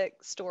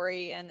 fantastic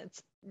story, and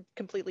it's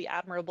completely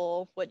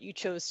admirable what you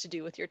chose to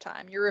do with your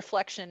time. Your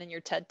reflection and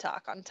your TED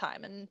Talk on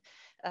time and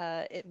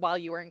while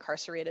you were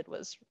incarcerated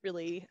was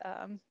really,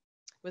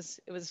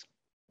 it was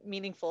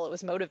meaningful. It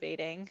was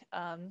motivating.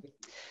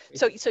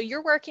 So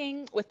you're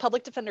working with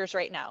public defenders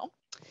right now.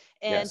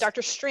 And Yes.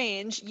 Dr.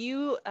 Strange,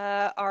 you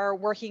are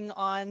working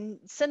on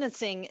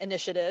sentencing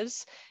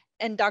initiatives,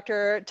 and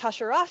Dr.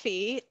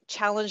 Tasharrofi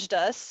challenged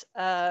us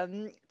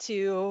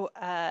to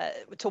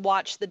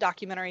watch the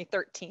documentary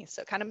 13th.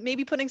 So kind of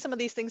maybe putting some of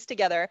these things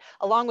together,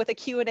 along with a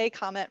Q&A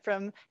comment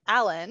from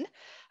Alan.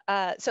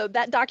 So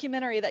that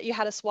documentary that you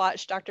had us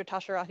watch, Dr.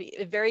 Tasharrofi,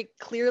 it very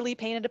clearly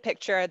painted a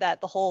picture that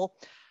the whole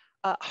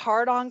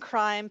hard on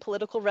crime,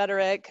 political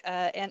rhetoric,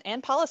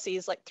 and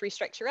policies like 3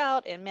 strikes you're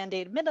out and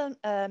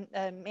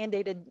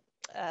mandated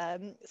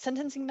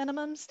sentencing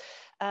minimums,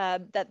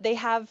 that they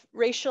have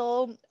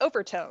racial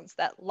overtones,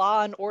 that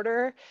law and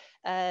order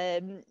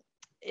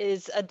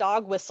is a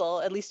dog whistle,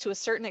 at least to a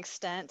certain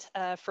extent,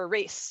 for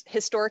race,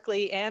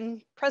 historically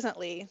and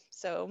presently.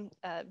 So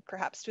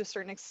perhaps to a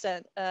certain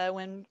extent,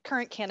 when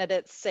current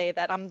candidates say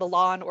that I'm the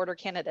law and order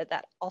candidate,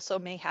 that also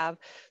may have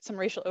some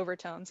racial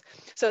overtones.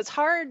 So it's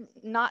hard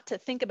not to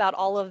think about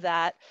all of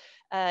that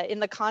in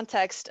the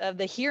context of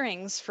the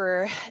hearings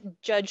for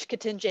Judge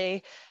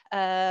Ketanji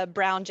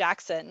Brown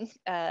Jackson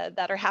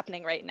that are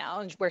happening right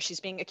now, where she's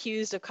being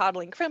accused of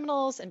coddling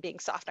criminals and being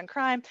soft on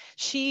crime.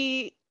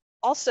 She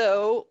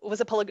also was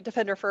a public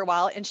defender for a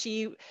while, and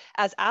she,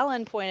 as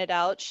Alan pointed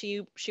out,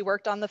 she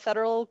worked on the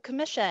federal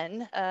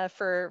commission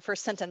for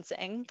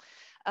sentencing.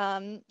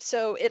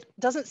 So it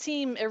doesn't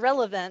seem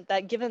irrelevant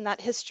that, given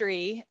that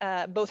history,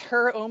 both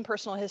her own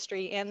personal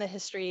history and the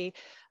history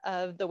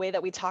of the way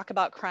that we talk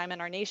about crime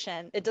in our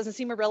nation, it doesn't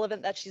seem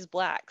irrelevant that she's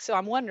Black. So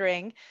I'm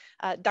wondering,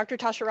 Dr.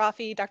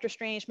 Tasharrofi, Dr.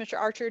 Strange, Mr.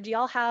 Archer, do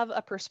y'all have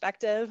a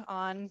perspective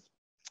on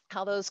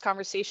how those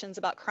conversations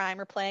about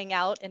crime are playing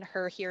out in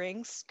her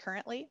hearings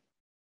currently?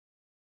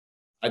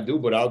 I do,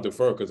 but I'll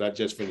defer because I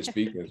just finished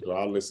speaking. So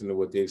I'll listen to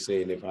what they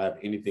say, and if I have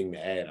anything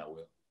to add, I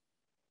will.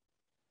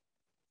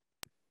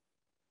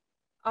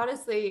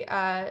 Honestly,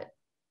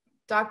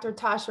 Dr.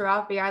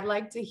 Tasharrofi, I'd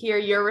like to hear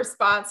your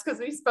response because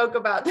we spoke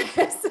about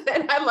this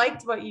and I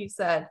liked what you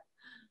said.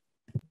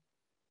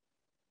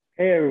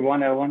 Hey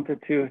everyone, I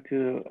wanted to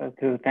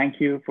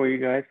thank you for you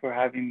guys for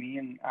having me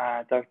and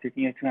Dr.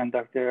 Newton and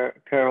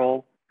Dr.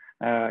 Carol.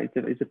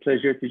 It's a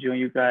pleasure to join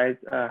you guys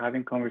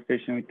having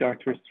conversation with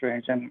Dr.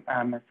 Strange and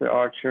Mr.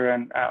 Archer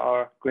and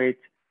our great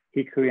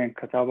Hickory and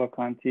Catawba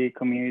County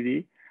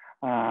community.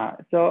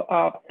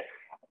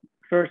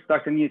 First,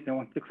 Dr. Newton, I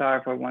want to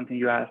clarify one thing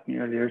you asked me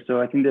earlier. So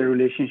I think the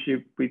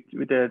relationship with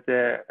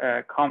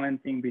the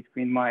commenting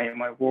between my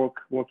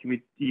working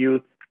with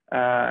youth,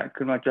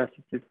 criminal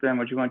justice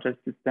system or juvenile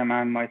justice system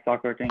and my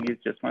soccer thing is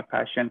just my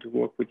passion to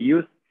work with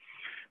youth.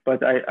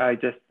 But I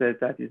just said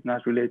that is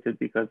not related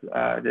because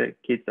the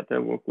kids that I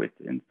work with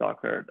in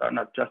soccer are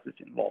not justice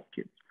involved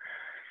kids.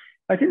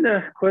 I think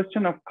the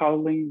question of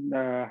calling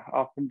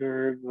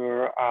offenders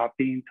or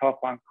being tough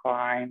on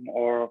crime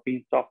or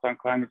being soft on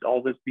crime has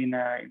always been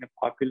in a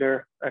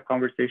popular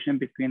conversation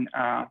between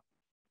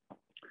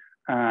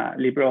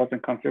liberals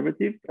and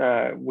conservatives.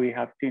 We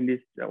have seen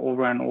this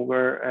over and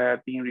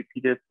over being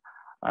repeated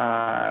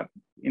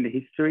in the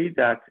history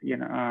that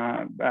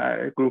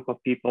a group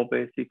of people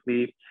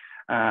basically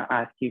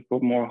asking for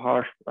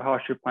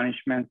harsher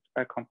punishments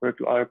compared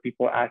to other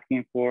people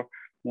asking for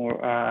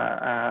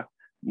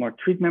more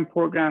treatment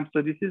programs.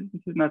 So this is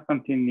not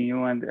something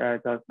new and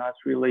does not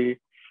really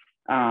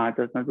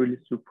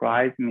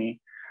surprise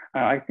me.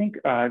 I think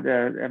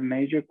the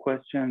major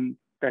question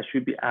that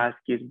should be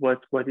asked is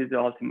what is the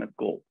ultimate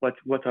goal?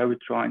 What are we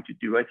trying to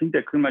do? I think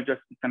the criminal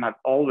justice system has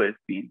always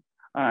been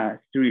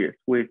serious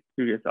with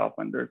serious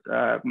offenders.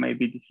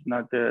 Maybe this is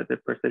not the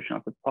perception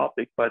of the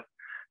public, but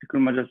the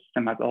criminal justice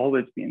system has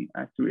always been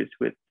serious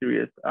with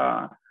serious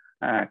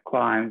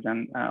crimes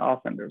and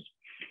offenders.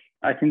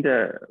 I think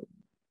the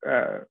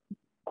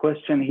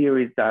question here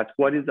is that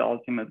what is the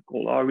ultimate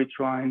goal? Are we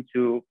trying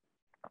to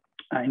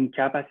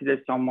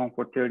incapacitate someone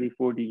for 30,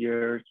 40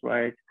 years,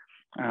 right?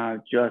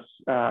 Just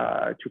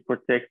to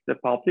protect the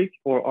public,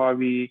 or are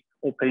we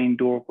opening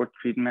door for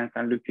treatment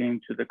and looking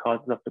into the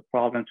causes of the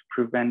problem to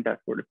prevent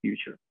that for the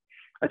future?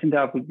 I think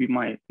that would be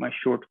my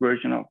short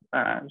version of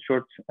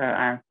short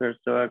answer.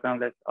 So I'm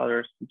gonna let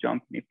others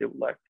jump in if they would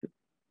like to.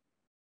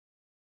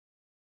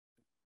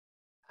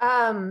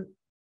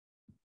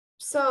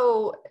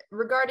 So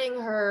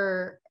regarding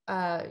her,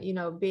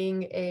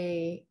 being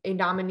a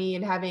nominee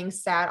and having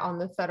sat on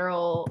the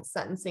Federal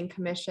Sentencing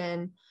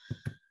Commission,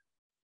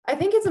 I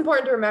think it's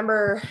important to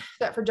remember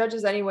that for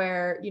judges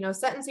anywhere,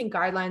 sentencing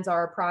guidelines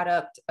are a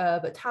product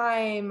of a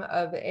time,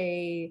 of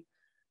a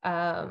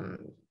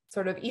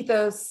sort of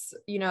ethos.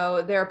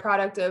 They're a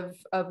product of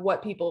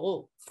what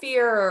people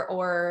fear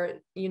or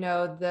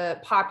the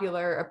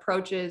popular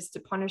approaches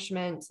to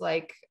punishment,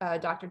 like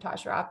Dr.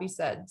 Tasharrofi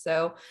said.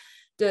 So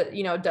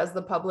does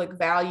the public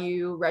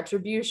value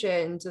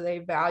retribution? Do they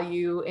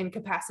value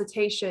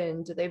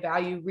incapacitation? Do they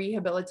value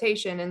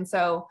rehabilitation? And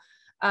so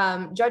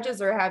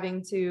judges are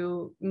having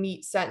to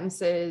meet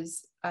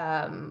sentences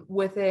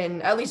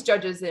within, at least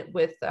judges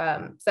with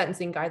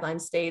sentencing guideline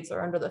states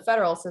or under the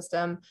federal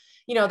system,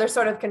 they're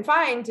sort of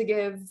confined to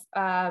give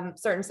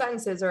certain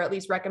sentences, or at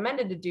least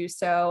recommended to do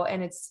so.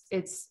 And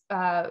it's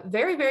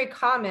very, very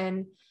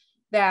common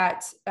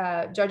that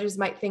judges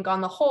might think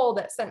on the whole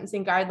that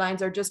sentencing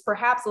guidelines are just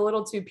perhaps a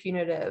little too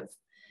punitive.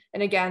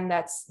 And again,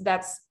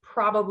 that's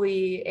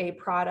probably a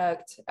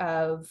product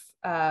of,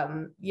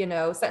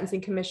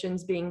 sentencing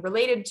commissions being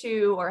related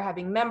to or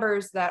having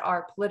members that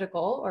are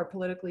political or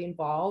politically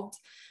involved,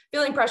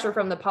 feeling pressure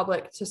from the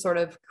public to sort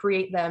of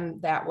create them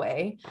that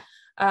way.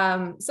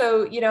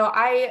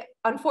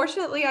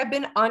 Unfortunately, I've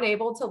been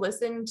unable to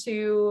listen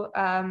to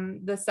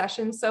the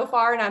session so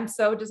far, and I'm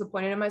so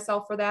disappointed in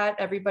myself for that.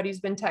 Everybody's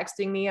been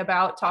texting me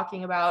about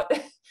talking about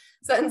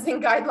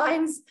sentencing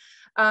guidelines,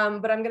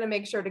 but I'm going to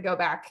make sure to go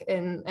back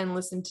and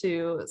listen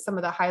to some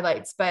of the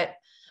highlights. But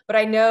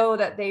I know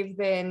that they've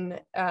been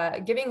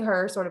giving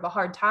her sort of a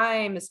hard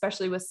time,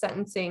 especially with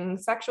sentencing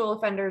sexual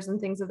offenders and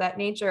things of that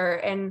nature.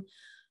 And,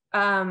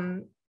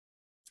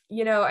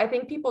 I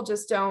think people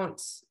just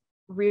don't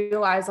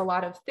realize a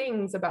lot of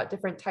things about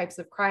different types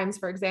of crimes.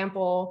 For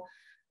example,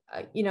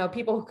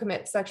 people who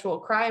commit sexual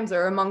crimes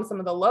are among some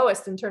of the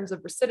lowest in terms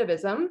of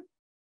recidivism.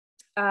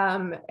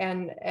 And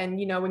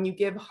when you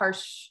give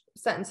harsh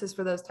sentences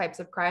for those types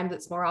of crimes,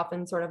 it's more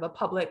often sort of a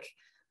public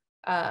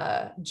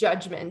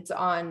judgment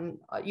on,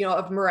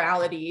 of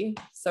morality,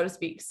 so to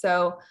speak.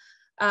 So,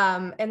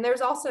 and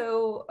there's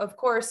also, of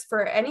course,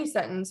 for any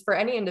sentence, for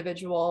any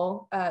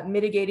individual,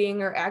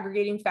 mitigating or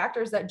aggregating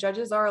factors that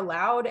judges are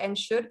allowed and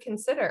should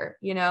consider.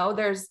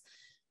 There's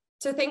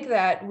to think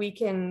that we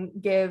can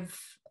give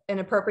an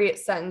appropriate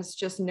sentence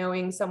just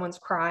knowing someone's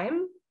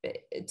crime,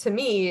 to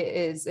me,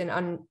 is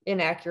an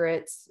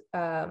inaccurate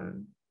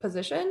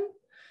position,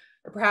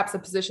 or perhaps a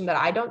position that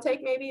I don't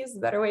take, maybe is a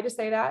better way to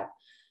say that.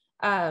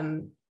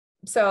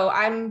 So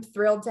I'm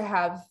thrilled to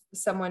have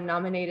someone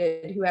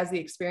nominated who has the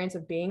experience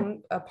of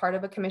being a part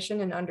of a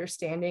commission and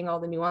understanding all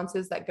the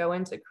nuances that go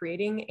into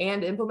creating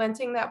and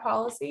implementing that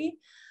policy.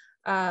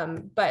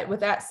 But with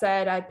that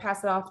said, I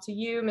pass it off to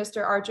you,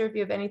 Mr. Archer. If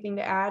you have anything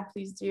to add,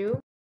 please do.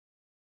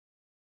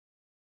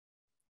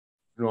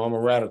 You know, I'm a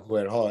radical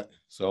at heart.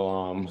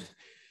 So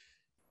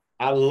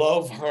I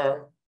love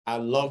her. I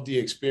love the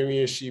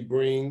experience she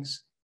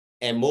brings.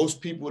 And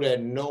most people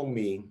that know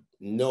me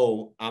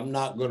know I'm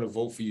not going to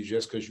vote for you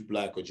just because you're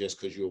Black or just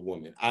because you're a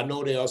woman. I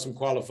know there are a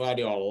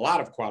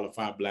lot of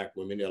qualified Black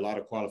women. There are a lot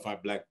of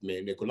qualified Black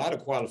men. There are a lot of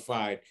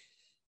qualified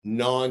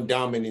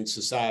non-dominant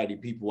society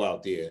people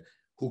out there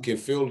who can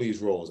fill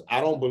these roles.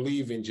 I don't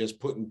believe in just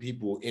putting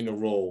people in a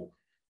role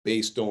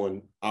based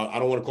on, I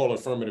don't want to call it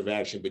affirmative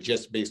action, but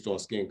just based on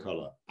skin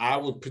color. I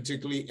would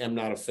particularly am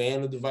not a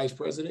fan of the vice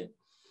president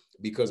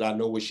because I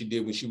know what she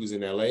did when she was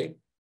in LA.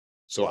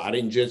 So I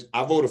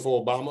voted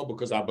for Obama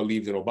because I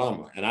believed in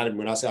Obama. And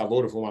when I say I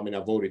voted for him, I mean, I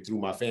voted through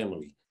my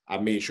family. I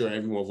made sure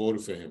everyone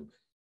voted for him.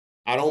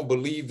 I don't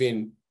believe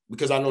in,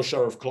 because I know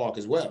Sheriff Clark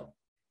as well.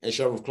 And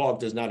Sheriff Clark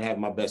does not have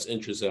my best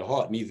interests at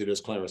heart, neither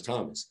does Clarence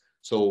Thomas.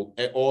 So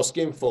all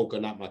skin folk are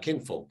not my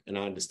kinfolk, and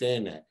I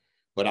understand that.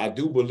 But I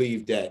do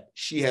believe that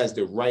she has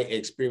the right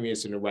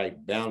experience and the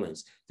right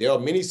balance. There are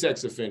many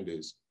sex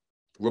offenders,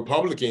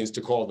 Republicans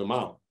to call them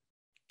out.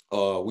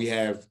 We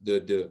have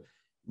the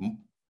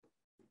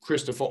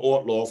Christopher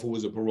Ortloff, who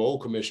was a parole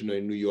commissioner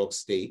in New York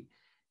State,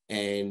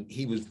 and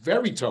he was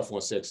very tough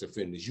on sex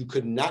offenders. You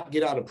could not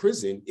get out of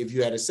prison if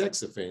you had a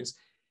sex offense.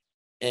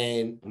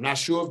 And I'm not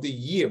sure of the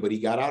year, but he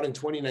got out in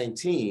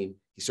 2019.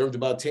 He served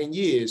about 10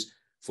 years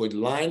for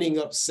lining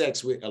up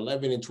sex with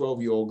 11 and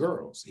 12-year-old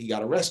girls. He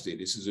got arrested.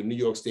 This is a New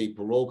York State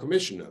parole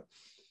commissioner.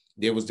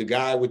 There was the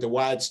guy with the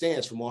wide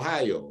stance from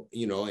Ohio,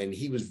 you know, and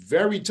he was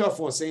very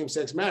tough on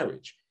same-sex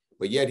marriage,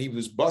 but yet he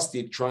was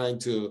busted trying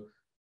to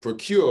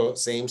procure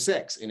same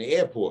sex in the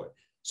airport.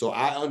 So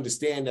I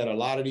understand that a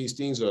lot of these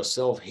things are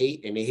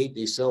self-hate, and they hate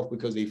themselves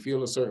because they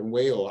feel a certain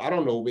way, or I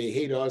don't know, they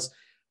hate us,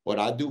 but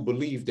I do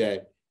believe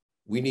that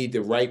we need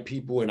the right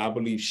people, and I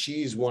believe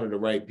she's one of the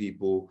right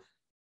people.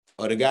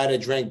 The guy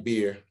that drank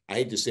beer, I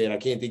hate to say it, I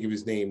can't think of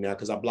his name now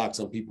because I blocked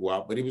some people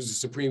out, but he was a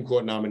Supreme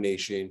Court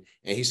nomination,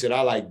 and he said,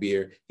 I like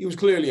beer. He was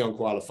clearly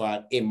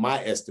unqualified in my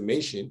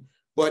estimation,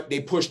 but they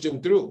pushed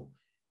him through.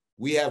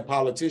 We have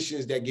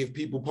politicians that give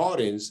people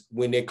pardons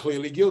when they're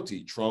clearly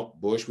guilty. Trump,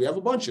 Bush, we have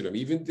a bunch of them,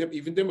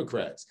 even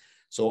Democrats.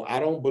 So I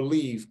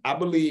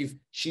believe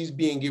she's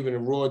being given a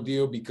raw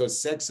deal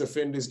because sex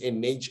offenders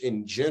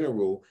in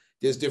general,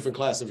 there's different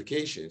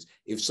classifications.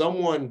 If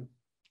someone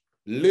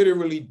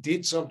literally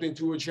did something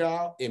to a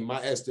child, in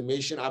my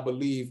estimation, I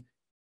believe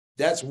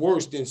that's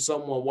worse than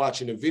someone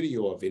watching a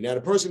video of it. Now,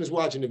 the person that's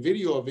watching the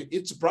video of it,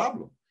 it's a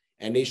problem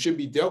and they should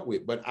be dealt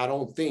with, but I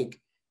don't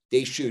think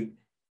they should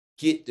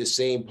get the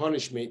same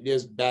punishment.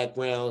 There's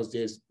backgrounds,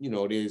 there's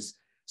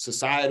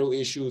societal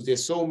issues.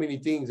 There's so many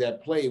things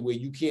at play where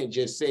you can't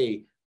just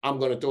say, I'm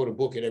going to throw the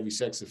book at every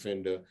sex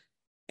offender.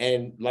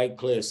 And like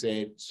Claire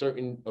said,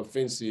 certain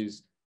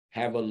offenses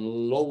have a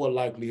lower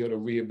likelihood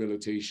of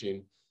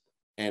rehabilitation.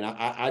 And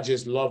I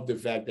just love the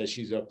fact that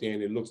she's up there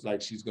and it looks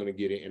like she's going to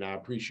get it. And I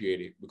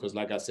appreciate it because,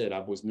 like I said, I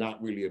was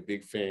not really a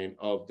big fan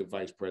of the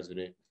vice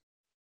president.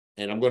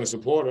 And I'm going to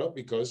support her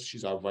because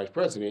she's our vice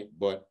president.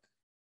 But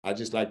I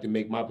just like to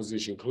make my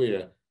position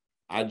clear.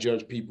 I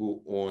judge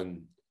people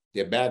on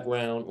their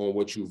background, on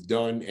what you've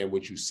done and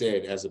what you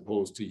said, as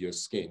opposed to your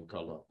skin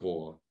color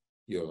or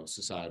your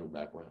societal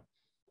background.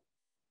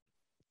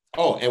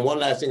 Oh, and one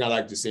last thing I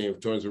like to say in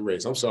terms of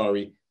race. I'm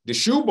sorry, the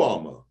shoe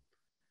bomber.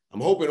 I'm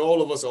hoping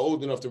all of us are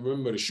old enough to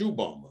remember the shoe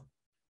bomber.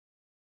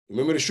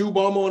 Remember the shoe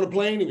bomber on the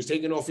plane? He was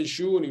taking off his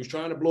shoe and he was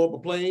trying to blow up a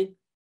plane.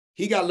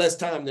 He got less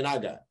time than I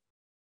got.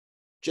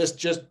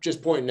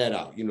 Just pointing that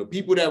out. You know,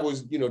 people that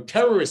was,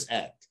 terrorist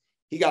act.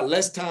 He got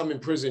less time in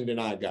prison than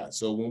I got.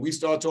 So when we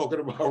start talking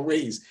about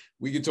race,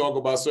 we can talk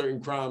about certain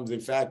crimes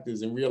and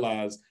factors and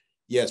realize,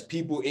 yes,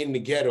 people in the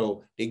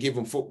ghetto, they give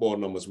them football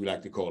numbers, we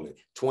like to call it,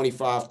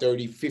 25,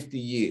 30, 50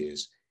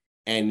 years.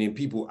 And then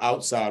people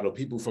outside or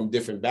people from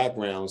different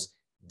backgrounds,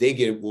 they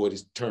get what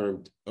is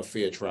termed a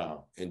fair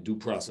trial and due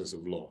process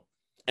of law.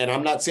 And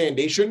I'm not saying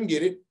they shouldn't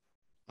get it.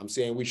 I'm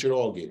saying we should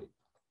all get it.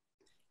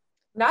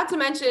 Not to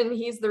mention,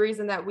 he's the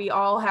reason that we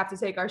all have to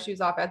take our shoes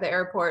off at the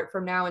airport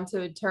from now into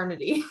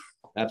eternity.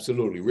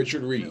 Absolutely.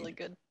 Richard Reed. Really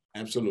good.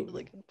 Absolutely.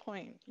 Really good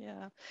point.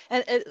 Yeah.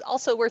 And it's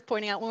also worth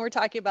pointing out when we're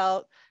talking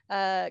about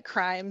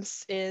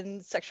crimes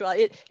in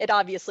sexuality, it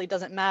obviously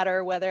doesn't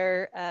matter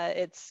whether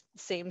it's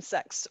same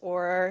sex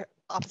or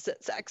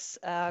opposite sex.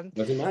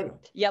 Doesn't matter.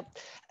 Yep.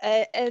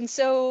 And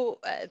so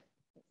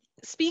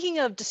speaking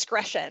of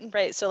discretion,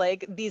 right? So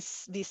like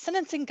these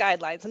sentencing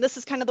guidelines, and this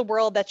is kind of the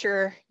world that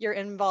you're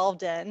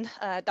involved in,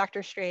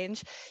 Dr.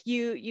 Strange.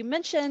 You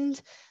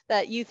mentioned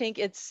that you think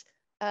it's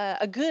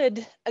a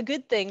good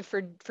thing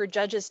for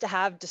judges to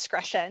have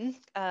discretion.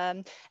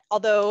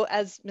 Although,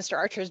 as Mr.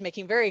 Archer is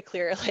making very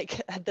clear,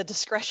 like the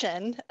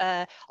discretion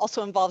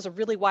also involves a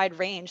really wide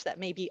range that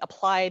may be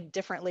applied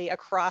differently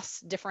across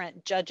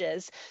different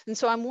judges. And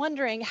so I'm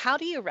wondering, how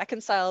do you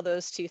reconcile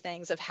those two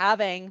things of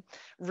having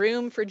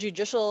room for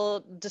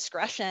judicial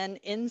discretion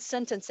in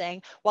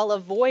sentencing while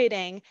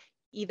avoiding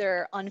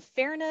either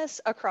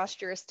unfairness across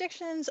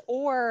jurisdictions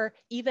or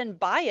even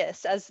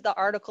bias, as the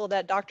article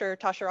that Dr.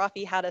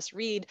 Tasharrofi had us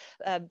read,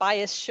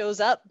 bias shows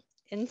up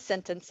in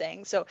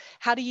sentencing. So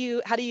how do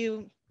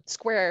you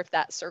square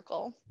that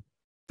circle?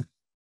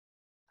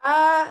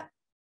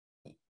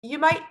 You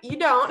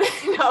don't.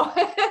 No,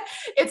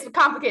 it's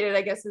complicated,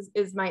 I guess,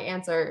 is my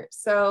answer.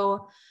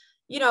 So,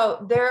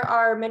 there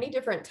are many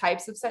different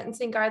types of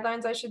sentencing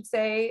guidelines, I should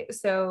say.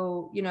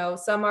 So,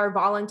 some are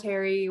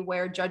voluntary,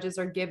 where judges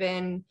are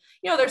given,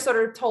 they're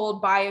sort of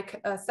told by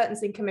a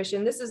sentencing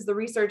commission, this is the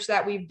research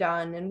that we've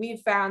done. And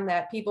we've found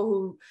that people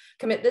who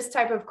commit this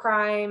type of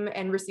crime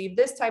and receive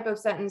this type of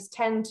sentence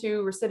tend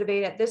to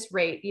recidivate at this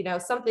rate,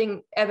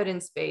 something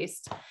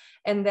evidence-based.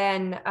 And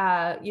then,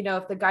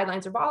 if the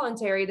guidelines are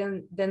voluntary,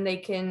 then they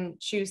can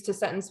choose to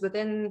sentence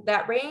within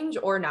that range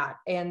or not.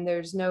 And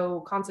there's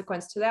no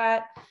consequence to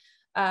that.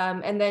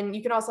 And then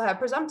you can also have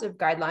presumptive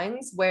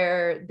guidelines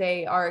where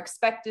they are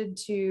expected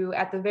to,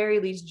 at the very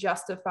least,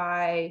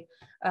 justify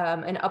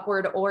an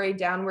upward or a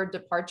downward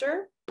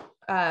departure.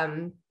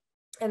 And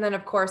then,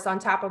 of course, on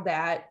top of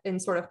that, in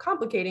sort of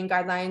complicating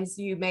guidelines,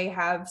 you may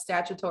have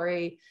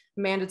statutory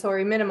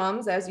mandatory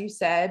minimums, as you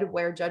said,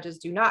 where judges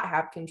do not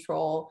have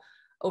control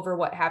over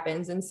what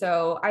happens. And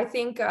so I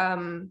think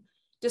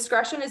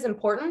discretion is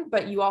important,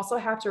 but you also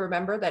have to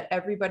remember that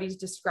everybody's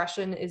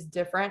discretion is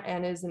different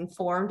and is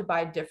informed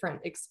by different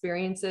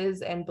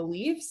experiences and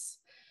beliefs.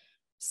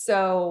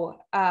 So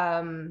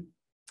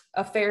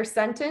a fair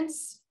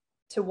sentence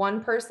to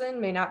one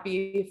person may not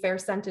be a fair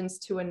sentence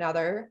to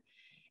another.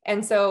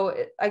 And so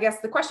I guess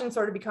the question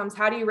sort of becomes,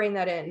 how do you rein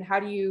that in? How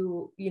do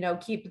you,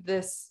 keep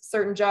this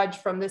certain judge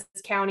from this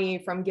county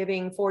from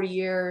giving 40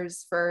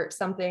 years for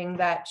something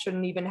that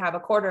shouldn't even have a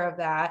quarter of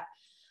that,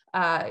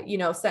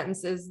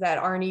 sentences that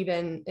aren't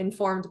even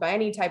informed by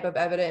any type of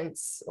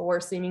evidence or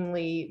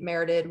seemingly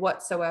merited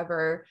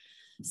whatsoever.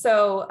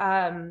 So,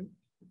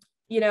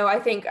 I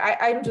think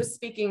I'm just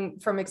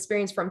speaking from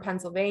experience from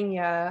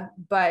Pennsylvania,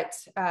 but,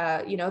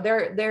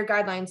 their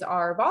guidelines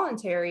are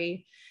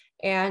voluntary.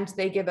 And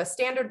they give a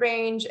standard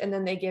range, and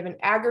then they give an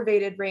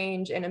aggravated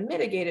range and a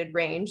mitigated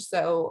range.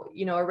 So,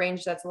 a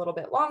range that's a little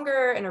bit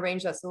longer and a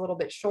range that's a little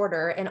bit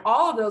shorter. And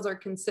all of those are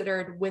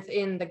considered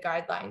within the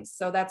guidelines.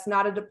 So that's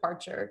not a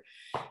departure.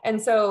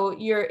 And so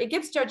it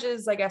gives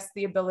judges, I guess,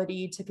 the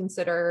ability to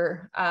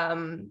consider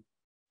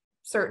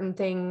certain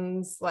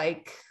things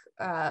like,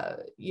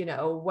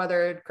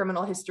 whether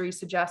criminal history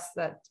suggests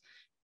that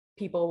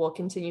people will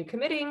continue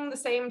committing the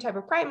same type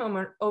of crime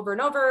over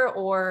and over,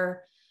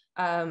 or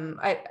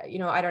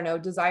I don't know,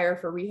 desire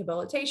for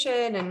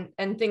rehabilitation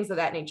and things of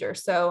that nature.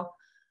 So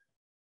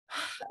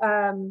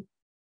I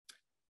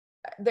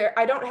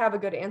don't have a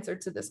good answer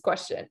to this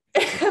question,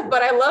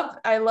 but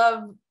I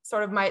love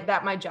sort of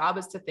my job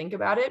is to think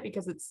about it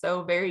because it's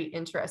so very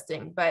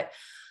interesting. But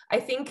I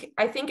think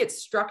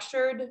it's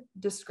structured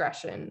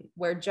discretion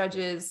where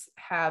judges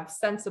have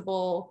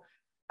sensible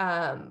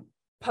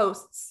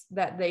posts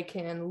that they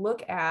can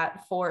look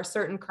at for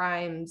certain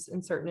crimes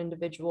and certain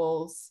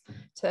individuals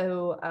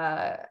to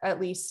at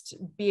least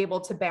be able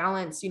to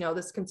balance,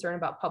 this concern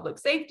about public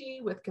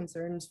safety with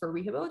concerns for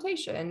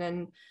rehabilitation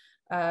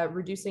and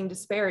reducing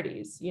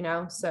disparities,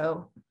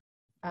 so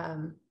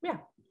yeah.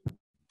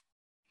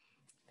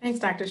 Thanks,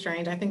 Dr.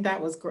 Strange. I think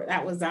that was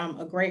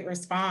a great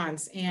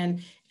response,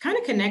 and kind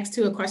of connects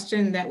to a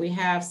question that we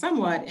have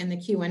somewhat in the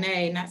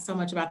Q&A, not so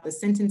much about the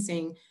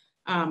sentencing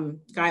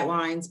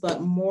guidelines,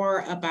 but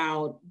more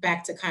about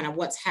back to kind of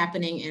what's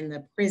happening in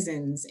the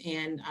prisons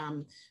and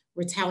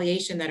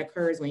retaliation that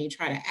occurs when you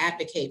try to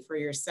advocate for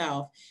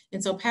yourself.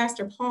 And so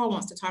Pastor Paul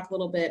wants to talk a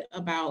little bit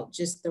about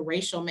just the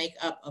racial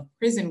makeup of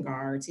prison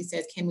guards. He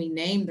says, can we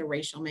name the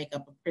racial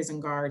makeup of prison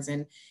guards,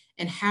 and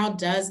how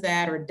does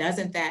that or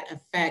doesn't that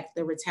affect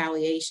the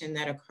retaliation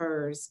that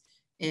occurs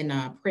in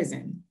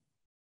prison?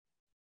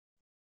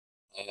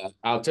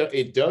 I'll tell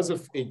it does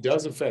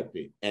affect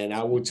it, and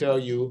I will tell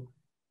you,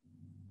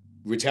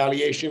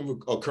 retaliation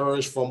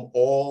occurs from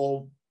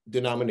all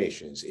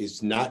denominations.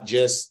 It's not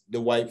just the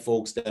white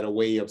folks that are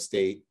way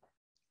upstate.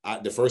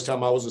 The first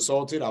time I was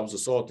assaulted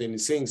in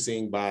Sing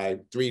Sing by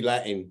 3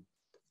 Latin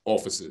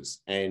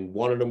officers, and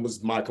one of them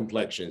was my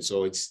complexion.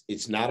 So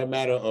it's not a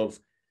matter of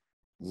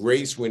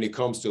race when it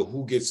comes to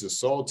who gets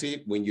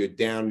assaulted when you're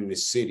down in the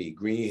city,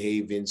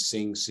 Greenhaven,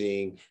 Sing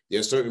Sing. There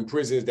are certain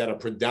prisons that are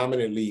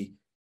predominantly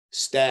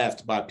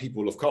staffed by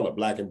people of color,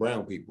 Black and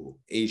brown people,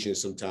 Asian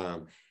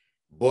sometimes,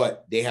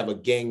 but they have a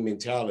gang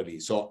mentality.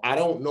 So I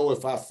don't know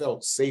if I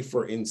felt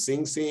safer in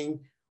Sing Sing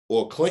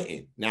or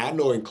Clinton. Now I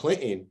know in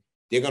Clinton,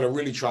 they're gonna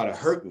really try to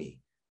hurt me.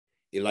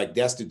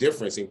 That's the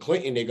difference. In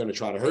Clinton, they're gonna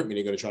try to hurt me.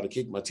 They're gonna try to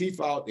kick my teeth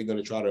out. They're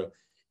gonna try to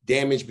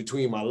damage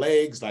between my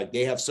legs. Like,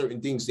 they have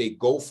certain things they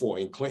go for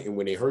in Clinton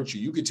when they hurt you.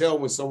 You could tell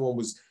when someone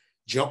was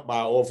jumped by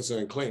an officer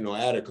in Clinton or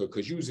Attica,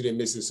 because usually they're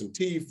missing some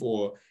teeth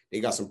or they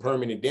got some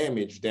permanent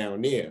damage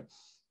down there.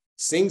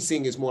 Sing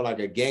Sing is more like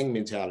a gang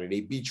mentality.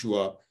 They beat you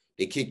up,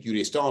 they kick you,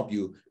 they stomp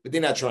you, but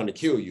they're not trying to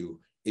kill you.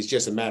 It's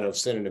just a matter of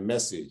sending a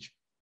message.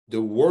 The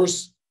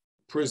worst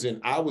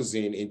prison I was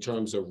in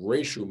terms of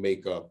racial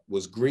makeup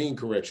was Green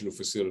Correctional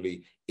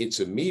Facility. It's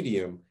a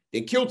medium.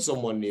 They killed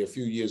someone there a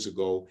few years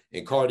ago,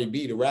 and Cardi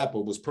B, the rapper,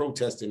 was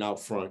protesting out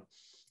front,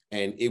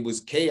 and it was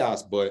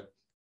chaos, but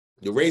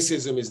the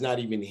racism is not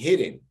even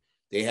hidden.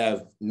 They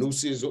have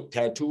nooses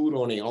tattooed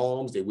on their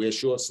arms. They wear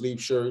short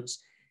sleeve shirts,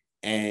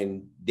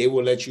 and they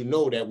will let you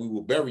know that we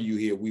will bury you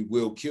here. We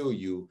will kill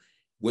you.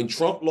 When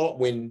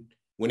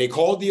they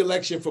called the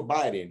election for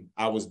Biden,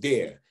 I was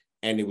there,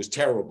 and it was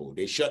terrible.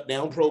 They shut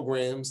down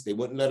programs. They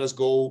wouldn't let us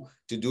go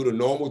to do the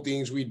normal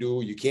things we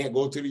do. You can't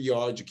go to the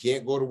yard. You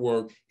can't go to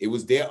work. It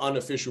was their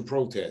unofficial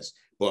protest.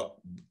 But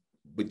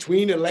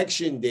between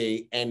election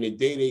day and the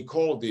day they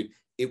called it,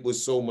 it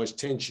was so much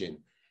tension.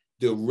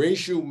 The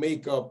racial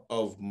makeup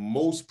of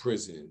most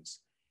prisons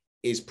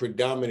is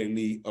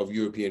predominantly of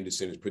European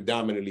descendants,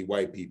 predominantly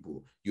white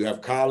people. You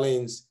have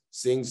Collins,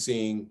 Sing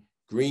Sing,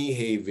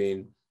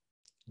 Greenhaven.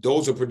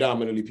 Those are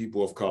predominantly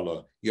people of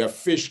color. You have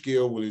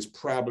Fishkill, which is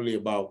probably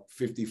about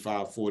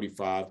 55,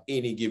 45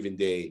 any given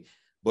day.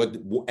 But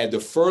the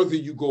further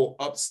you go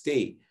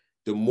upstate,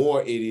 the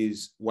more it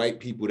is white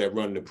people that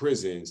run the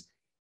prisons.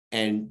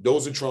 And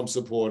those are Trump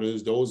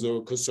supporters. Those are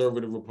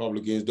conservative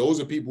Republicans. Those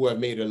are people who have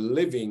made a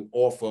living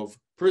off of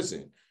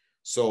prison.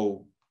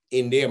 So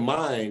in their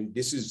mind,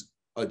 this is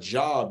a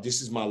job.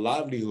 This is my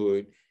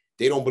livelihood.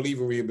 They don't believe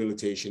in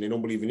rehabilitation. They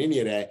don't believe in any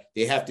of that.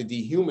 They have to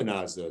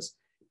dehumanize us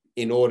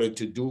in order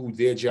to do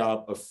their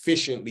job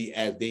efficiently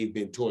as they've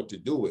been taught to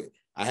do it.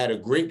 I had a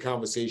great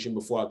conversation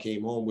before I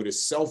came home with a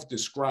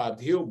self-described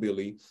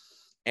hillbilly,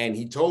 and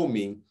he told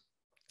me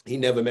he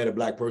never met a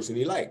Black person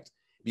he liked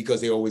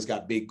because they always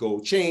got big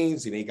gold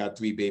chains and they got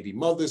 3 baby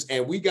mothers.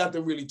 And we got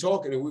to really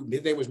talking, and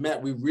his name was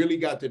Matt. We really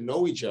got to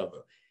know each other.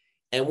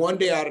 And one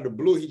day out of the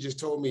blue, he just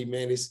told me,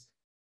 man,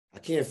 I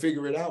can't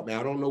figure it out, man.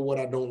 I don't know what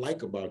I don't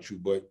like about you,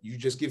 but you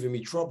just giving me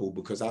trouble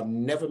because I've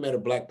never met a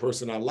Black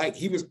person I like.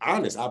 He was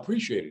honest. I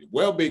appreciated it.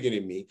 Well bigger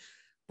than me,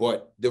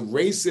 but the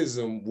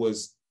racism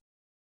was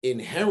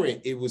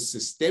inherent. It was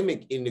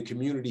systemic in the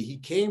community he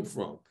came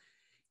from.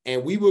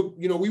 And we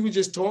would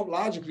just talk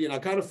logically. And I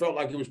kind of felt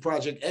like it was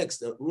Project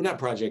X. Well, not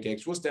Project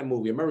X. What's that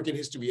movie? American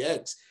History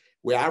X,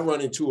 where I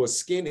run into a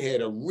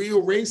skinhead, a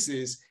real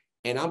racist,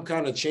 and I'm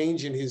kind of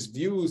changing his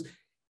views.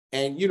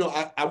 And,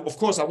 I of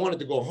course, I wanted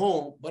to go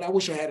home, but I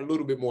wish I had a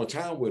little bit more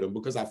time with him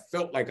because I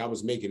felt like I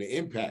was making an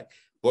impact.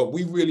 But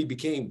we really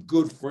became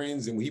good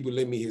friends, and he would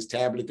lend me his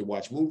tablet to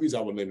watch movies. I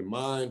would lend him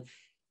mine.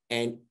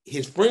 And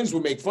his friends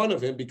would make fun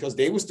of him because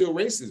they were still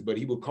racist, but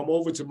he would come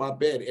over to my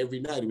bed every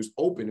night. It was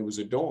open. It was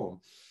a dorm.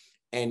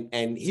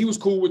 And he was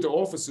cool with the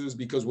officers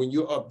because when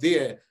you're up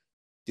there,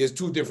 there's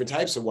 2 different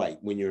types of white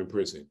when you're in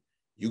prison.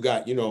 You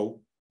got,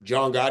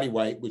 John Gotti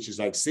white, which is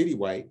like city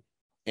white,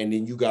 and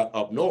then you got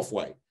up north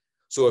white.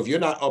 So if you're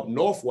not up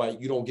north white,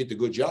 you don't get the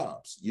good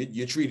jobs.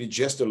 You're treated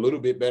just a little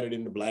bit better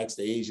than the Blacks,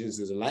 the Asians,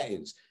 and the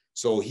Latins.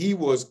 So he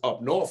was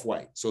up north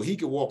white. So he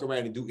could walk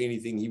around and do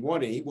anything he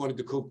wanted. He wanted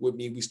to cook with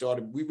me.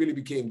 We really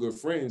became good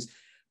friends,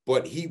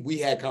 but we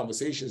had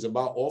conversations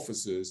about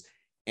officers,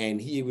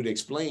 and he would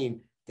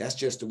explain, that's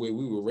just the way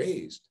we were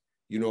raised.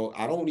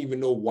 I don't even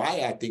know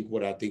why I think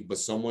what I think, but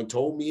someone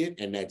told me it,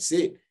 and that's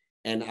it.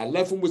 And I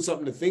left him with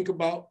something to think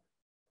about.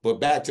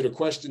 But back to the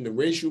question, the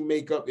racial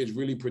makeup is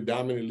really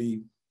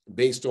predominantly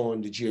based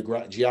on the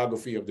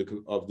geography of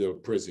the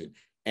prison.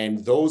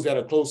 And those that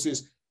are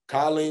closest,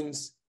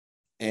 Collins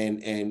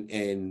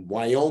and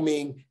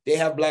Wyoming, they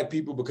have Black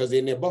people because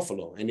they're near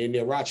Buffalo and they're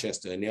near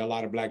Rochester, and there are a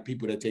lot of Black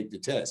people that take the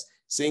test.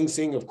 Sing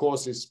Sing, of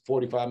course, is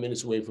 45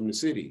 minutes away from the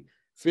city.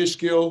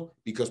 Fishkill,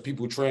 because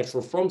people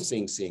transfer from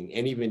Sing Sing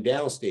and even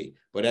downstate.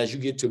 But as you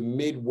get to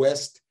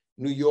Midwest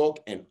New York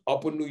and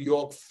upper New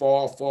York,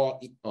 far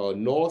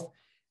north,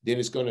 then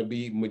it's going to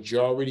be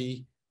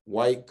majority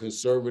white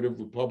conservative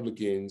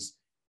Republicans.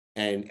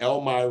 And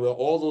Elmira,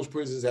 all those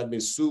prisons have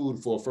been sued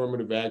for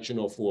affirmative action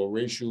or for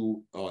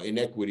racial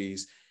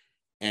inequities.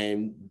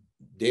 And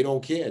they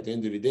don't care at the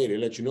end of the day. They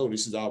let you know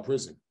this is our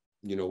prison.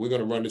 We're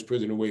going to run this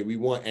prison the way we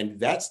want. And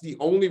that's the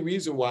only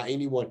reason why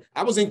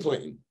I was in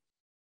Clinton.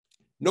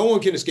 No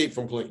one can escape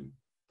from Clinton.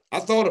 I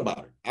thought about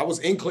it. I was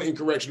in Clinton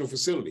Correctional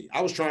Facility.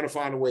 I was trying to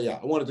find a way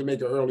out. I wanted to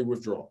make an early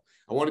withdrawal.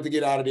 I wanted to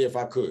get out of there if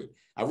I could.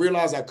 I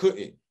realized I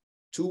couldn't.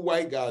 2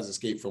 white guys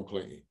escaped from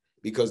Clinton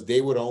because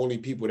they were the only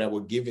people that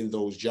were given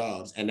those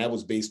jobs. And that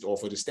was based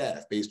off of the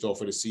staff, based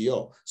off of the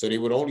CO. So they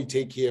would only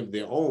take care of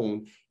their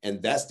own.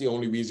 And that's the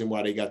only reason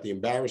why they got the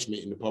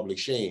embarrassment and the public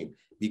shame,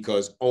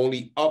 because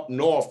only up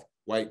north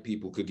white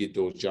people could get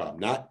those jobs,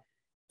 not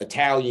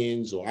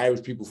Italians or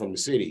Irish people from the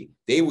city.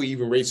 They were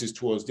even racist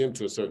towards them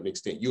to a certain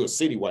extent. You're a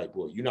city white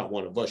boy. You're not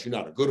one of us. You're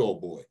not a good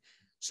old boy.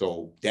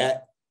 So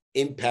that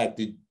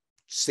impacted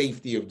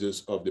safety of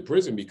the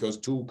prison, because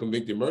 2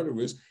 convicted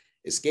murderers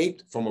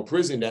escaped from a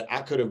prison that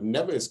I could have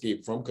never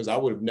escaped from because I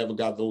would have never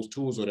got those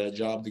tools or that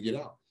job to get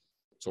out.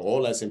 So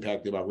all that's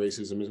impacted by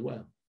racism as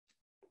well.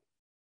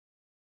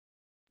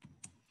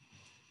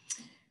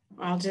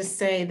 I'll just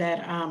say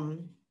that,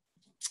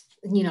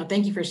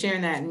 thank you for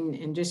sharing that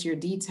and just your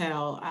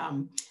detail.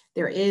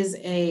 there is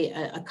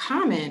a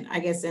comment, I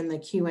guess, in the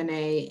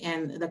Q&A,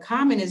 and the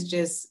comment is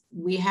just,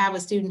 we have a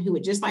student who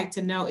would just like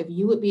to know if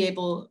you would be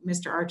able,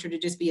 Mr. Archer, to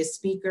just be a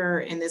speaker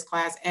in this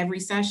class every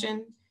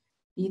session.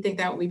 Do you think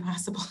that would be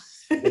possible?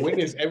 When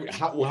is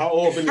how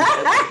often is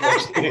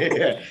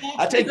every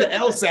I take the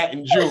LSAT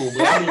in June,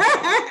 but I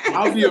mean,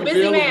 I'll be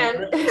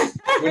available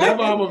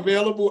whenever I'm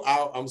available.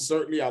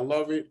 I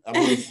love it. I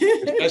mean,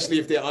 especially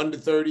if they're under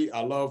 30.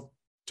 I love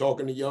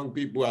talking to young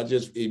people.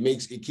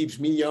 It keeps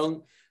me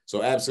young.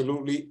 So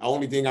absolutely. The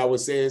only thing I would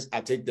say is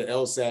I take the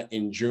LSAT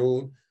in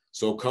June.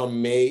 So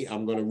come May,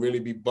 I'm going to really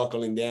be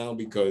buckling down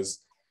because,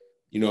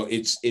 you know,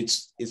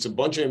 it's a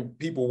bunch of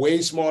people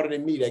way smarter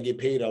than me that get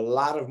paid a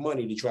lot of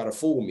money to try to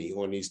fool me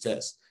on these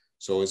tests.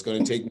 So it's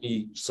going to take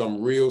me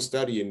some real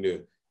studying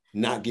to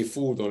not get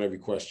fooled on every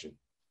question.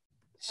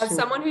 As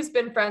someone who's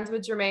been friends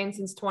with Jermaine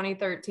since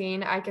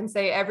 2013, I can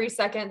say every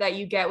second that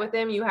you get with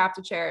him, you have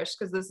to cherish,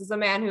 because this is a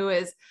man who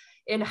is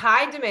in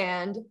high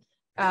demand,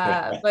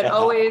 but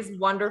always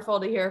wonderful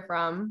to hear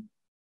from,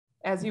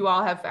 as you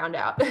all have found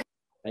out.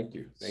 Thank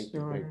you. Thank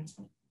you.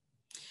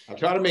 I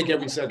try to make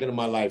every second of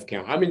my life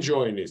count. I'm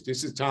enjoying this.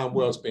 This is time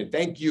well spent.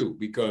 Thank you,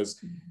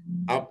 because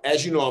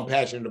as you know, I'm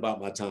passionate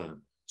about my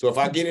time. So if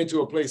I get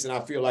into a place and I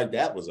feel like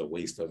that was a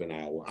waste of an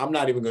hour, I'm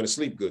not even going to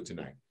sleep good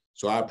tonight.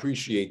 So I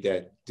appreciate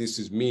that this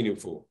is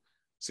meaningful,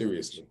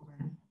 seriously.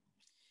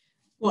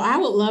 Well, I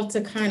would love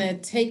to kind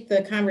of take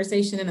the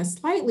conversation in a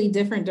slightly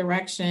different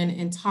direction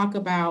and talk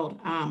about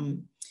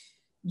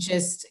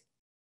just,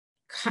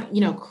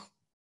 you know,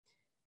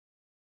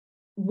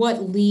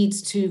 what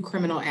leads to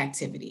criminal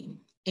activity.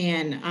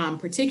 And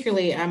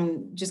particularly,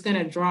 I'm just going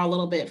to draw a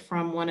little bit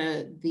from one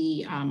of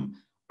the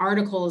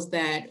articles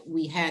that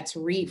we had to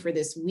read for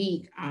this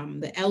week,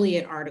 the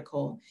Elliott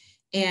article.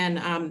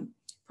 And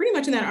pretty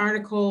much in that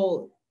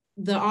article,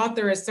 the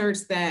author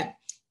asserts that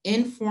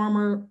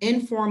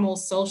informal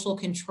social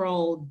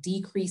control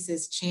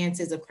decreases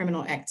chances of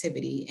criminal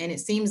activity. And it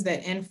seems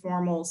that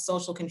informal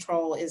social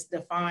control is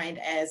defined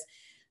as,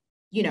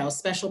 you know,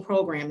 special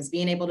programs,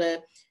 being able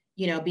to,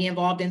 you know, be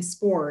involved in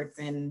sports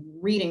and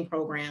reading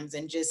programs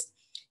and just,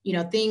 you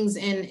know, things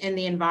in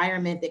the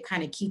environment that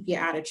kind of keep you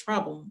out of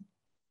trouble.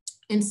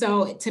 And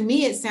so to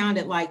me, it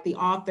sounded like the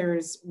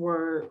authors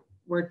were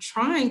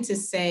trying to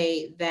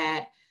say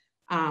that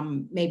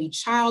maybe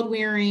child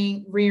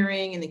rearing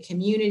in the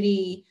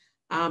community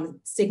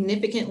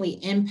significantly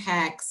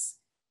impacts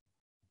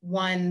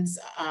one's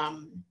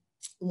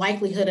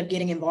likelihood of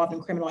getting involved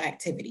in criminal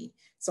activity.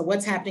 So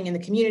what's happening in the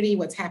community,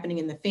 what's happening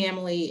in the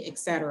family, et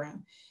cetera.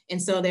 And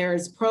so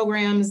there's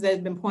programs that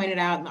have been pointed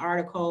out in the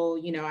article.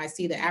 You know, I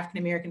see the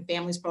African-American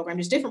Families Program.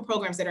 There's different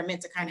programs that are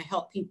meant to kind of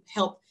help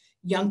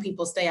young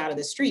people stay out of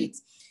the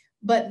streets.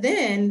 But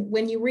then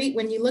when you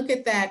look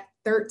at that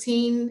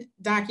 13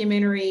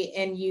 documentary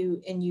and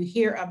you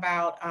hear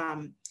about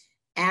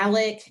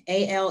ALEC,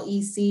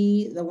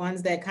 ALEC, the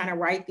ones that kind of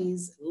write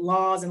these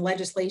laws and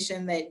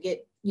legislation that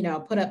get, you know,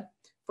 put up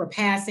for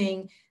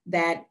passing,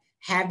 that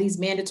have these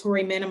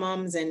mandatory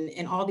minimums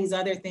and all these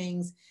other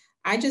things.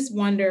 I just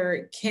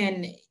wonder,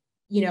 can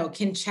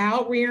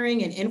child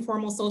rearing and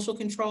informal social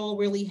control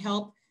really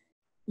help,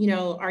 you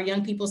know, our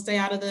young people stay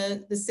out of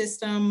the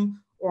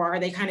system? Or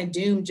are they kind of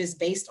doomed just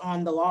based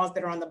on the laws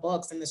that are on the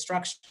books and the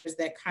structures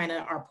that kind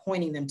of are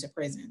pointing them to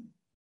prison?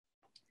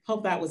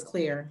 Hope that was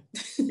clear.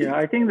 Yeah,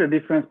 I think the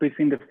difference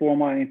between the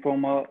formal and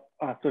informal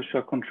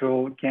social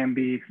control can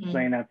be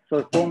explained as,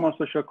 so formal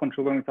social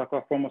control, when we talk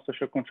about formal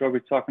social control,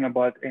 we're talking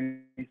about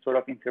any sort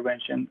of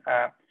intervention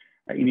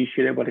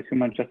initiated by the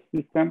criminal justice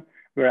system.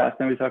 Whereas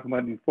when we talk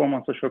about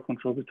informal social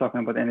control, we're talking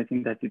about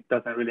anything that it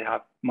doesn't really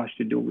have much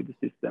to do with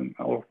the system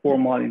or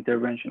formal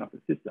intervention of the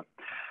system.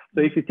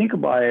 So if you think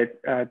about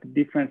it, the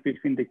difference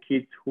between the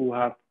kids who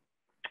have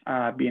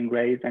been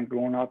raised and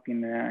grown up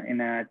in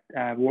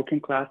a working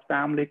class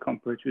family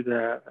compared to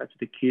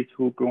the kids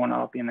who grown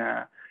up in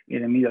a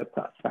middle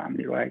class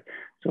family, right?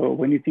 So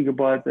when you think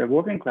about the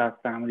working class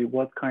family,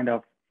 what kind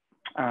of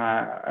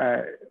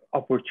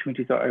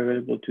opportunities are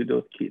available to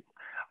those kids?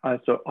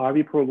 So are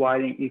we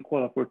providing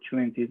equal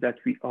opportunities that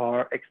we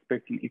are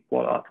expecting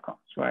equal outcomes,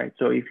 right?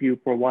 So if you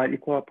provide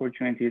equal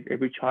opportunities,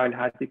 every child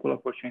has equal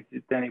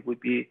opportunities, then it would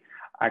be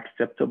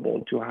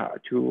acceptable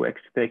to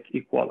expect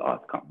equal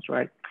outcomes,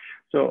 right?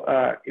 So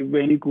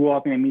when you grow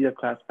up in a middle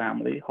class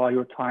family, how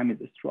your time is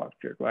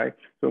structured, right?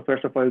 So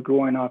first of all,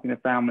 growing up in a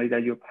family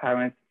that your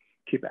parents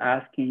keep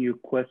asking you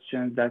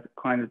questions that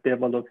kind of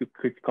develop your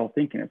critical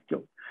thinking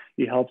skills.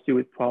 It helps you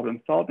with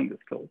problem solving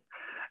skills.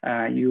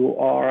 You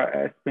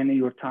are spending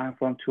your time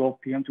from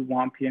 12 p.m. to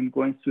 1 p.m.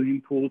 going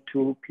swimming pool,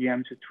 2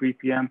 p.m. to 3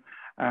 p.m.,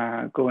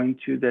 going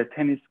to the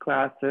tennis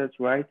classes,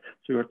 right?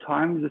 So your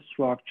time is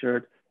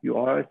structured. You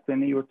are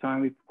spending your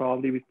time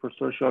probably with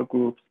social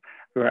groups.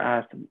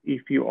 Whereas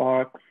if you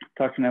are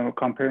talking about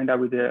comparing that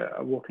with a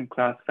working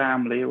class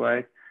family,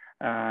 right?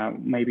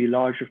 Maybe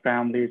larger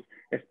families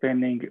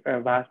spending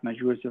a vast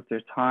majority of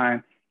their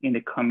time in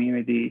the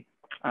community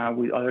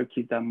with other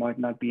kids that might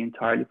not be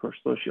entirely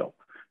pro-social.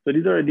 So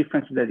these are the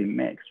differences that it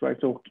makes, right?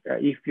 So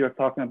if you're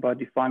talking about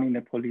defunding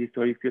the police,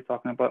 or if you're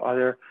talking about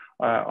other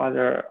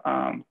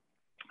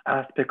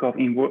aspect of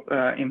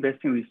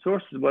investing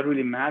resources, what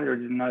really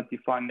matters is not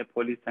defunding the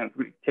police and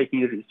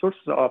taking the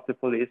resources off the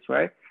police,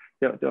 right?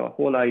 The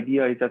whole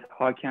idea is that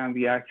how can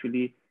we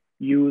actually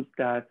use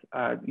that,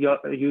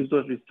 use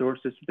those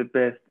resources to the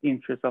best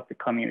interest of the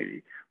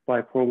community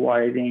by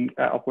providing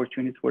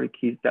opportunities for the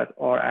kids that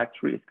are at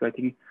risk. I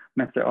think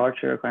Mr.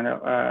 Archer kind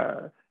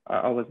of,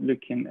 I was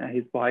looking at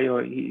his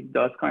bio, he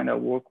does kind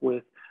of work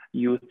with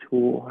youth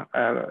who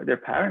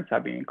their parents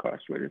have been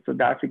incarcerated. So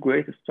that's a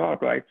great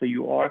start, right? So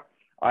you are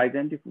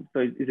identifying, so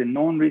it's a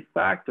known risk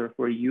factor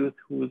for youth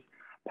whose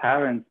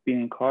parents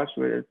been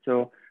incarcerated.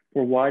 So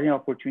providing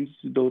opportunities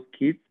to those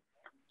kids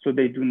so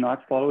they do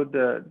not follow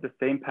the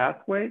same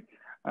pathway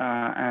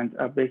and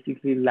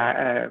basically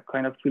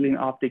kind of filling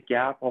up the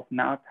gap of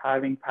not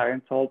having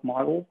parental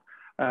models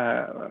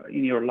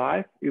in your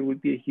life, it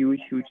would be a huge,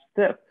 huge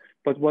step.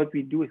 But what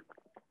we do is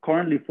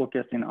currently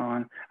focusing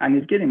on, and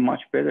it's getting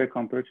much better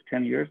compared to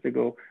 10 years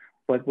ago,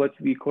 but what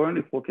we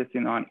currently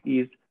focusing on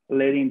is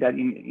letting that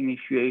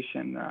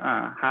initiation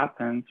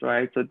happens,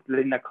 right? So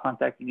letting that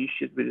contact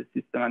initiate with the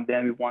system, and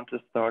then we want to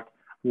start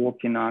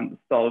working on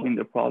solving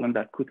the problem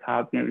that could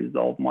have been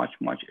resolved much,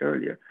 much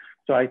earlier.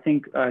 So I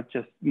think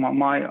just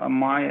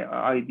my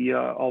idea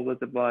always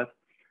about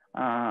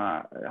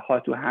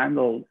how to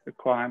handle the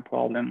crime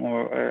problem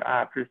or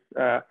address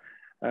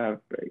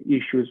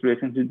issues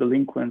related to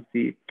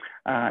delinquency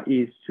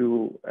is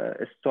to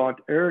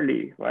start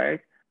early, right?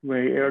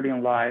 Very early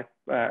in life,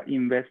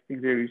 investing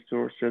the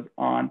resources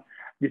on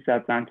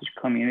disadvantaged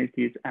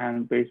communities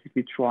and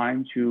basically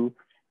trying to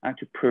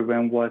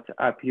prevent what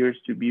appears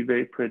to be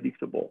very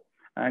predictable,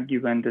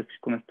 given the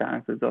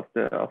circumstances of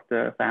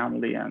the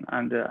family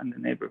and the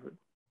neighborhood.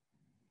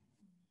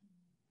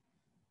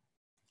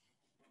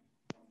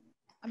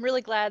 I'm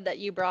really glad that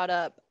you brought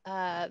up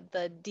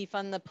the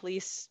defund the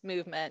police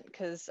movement,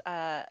 because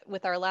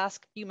with our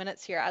last few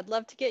minutes here, I'd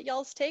love to get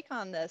y'all's take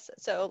on this.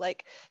 So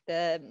like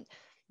the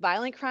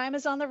violent crime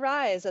is on the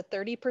rise, a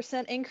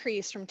 30%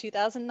 increase from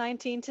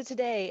 2019 to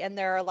today. And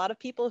there are a lot of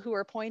people who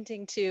are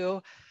pointing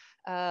to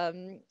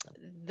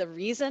the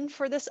reason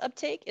for this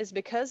uptake is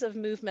because of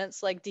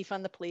movements like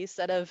defund the police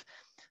that have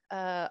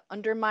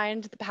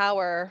undermined the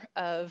power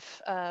of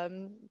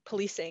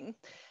policing.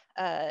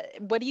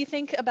 What do you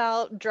think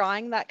about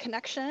drawing that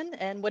connection,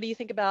 and what do you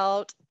think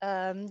about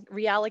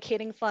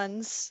reallocating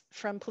funds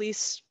from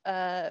police,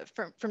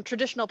 from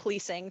traditional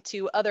policing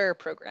to other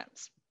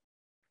programs?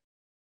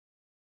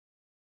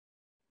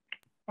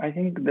 I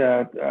think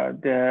that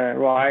the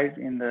rise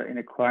in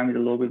the crime is a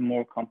little bit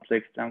more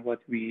complex than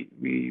what we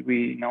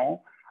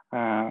know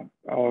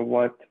or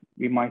what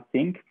we might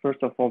think.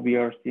 First of all, we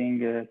are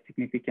seeing a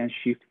significant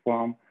shift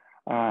from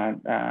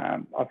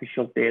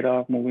official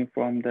data, moving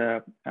from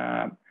the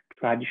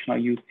traditional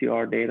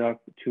UCR data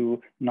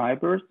to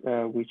NIBRS,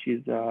 which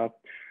is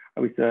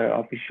with the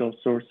official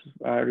source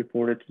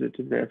reported to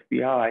the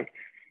FBI.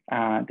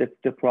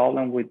 The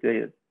problem with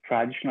the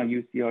traditional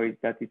UCR is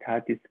that it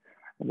has this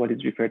what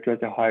is referred to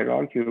as a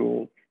hierarchy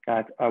rule,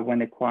 that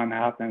when a crime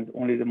happens,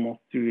 only the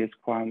most serious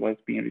crime was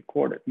being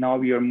recorded. Now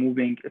we are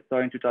moving,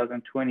 starting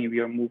 2020, we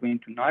are moving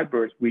to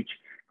NIBRS, which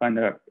kind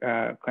of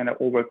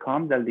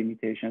overcomes that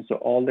limitation. So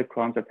all the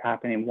crimes that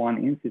happen in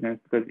one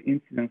incident, because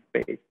incident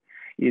space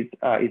is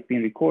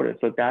being recorded.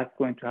 So that's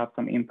going to have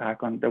some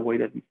impact on the way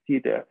that we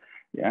see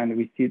and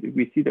we see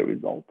the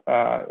result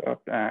of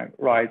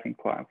rising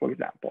crime, for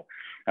example.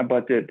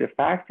 But the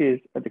fact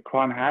is that the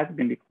crime has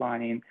been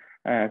declining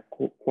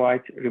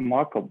quite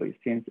remarkably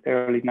since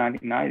early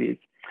 1990s,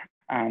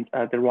 and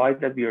the rise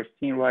that we are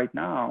seeing right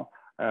now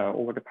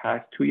over the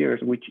past 2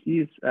 years, which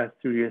is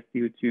serious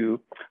due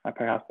to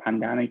perhaps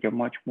pandemic, a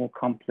much more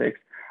complex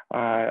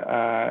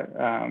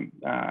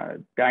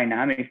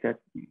dynamics that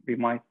we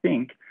might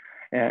think.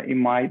 It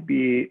might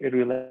be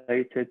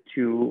related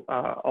to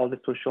all the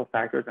social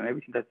factors and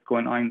everything that's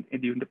going on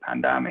during the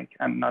pandemic,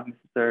 and not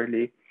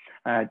necessarily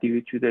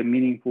due to the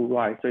meaningful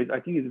rise. So I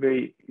think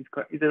it's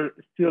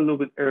still a little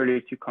bit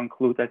early to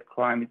conclude that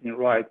crime is in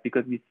rise,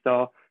 because we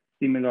saw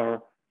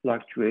similar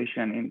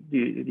fluctuation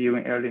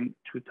during early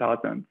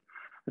 2000s,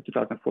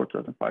 2004,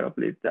 2005, I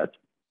believe, that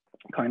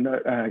kind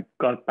of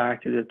got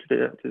back to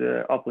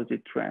the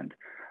opposite trend.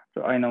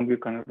 So I know we're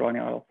kind of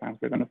running out of time, so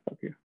we're going to stop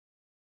here.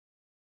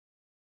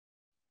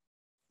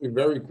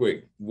 Very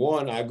quick.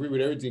 One, I agree with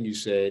everything you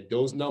said.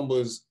 Those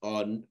numbers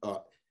are,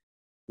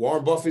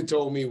 Warren Buffett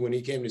told me when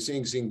he came to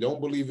Sing Sing,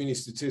 don't believe any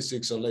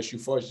statistics unless you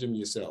fudge them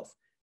yourself.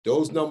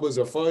 Those numbers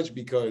are fudged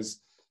because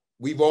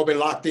we've all been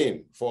locked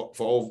in for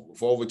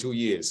over 2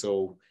 years.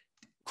 So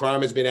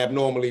crime has been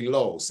abnormally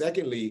low.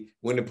 Secondly,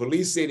 when the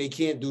police say they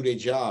can't do their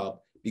job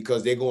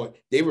because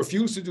they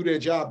refuse to do their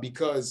job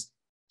because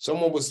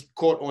someone was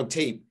caught on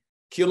tape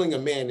killing a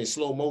man in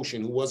slow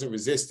motion who wasn't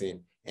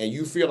resisting, and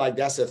you feel like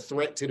that's a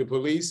threat to the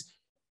police,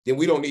 then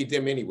we don't need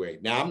them anyway.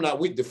 Now, I'm not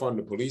with defund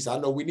the police. I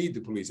know we need the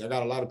police. I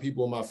got a lot of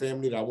people in my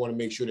family that I want to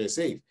make sure they're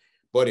safe.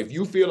 But if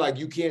you feel like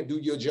you can't do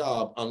your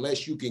job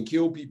unless you can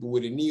kill people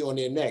with a knee on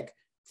their neck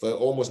for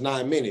almost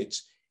 9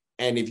 minutes,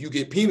 and if you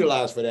get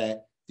penalized for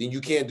that, then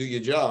you can't do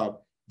your job,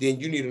 then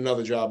you need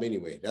another job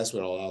anyway. That's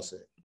what I'll say.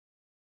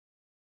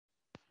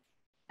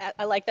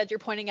 I like that you're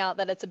pointing out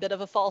that it's a bit of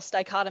a false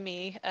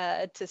dichotomy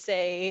to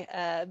say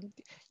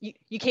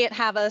you can't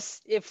have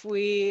us if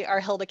we are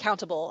held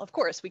accountable. Of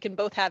course, we can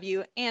both have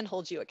you and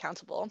hold you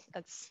accountable.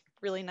 That's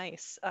really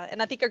nice. And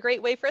I think a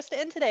great way for us to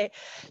end today.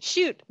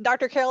 Shoot,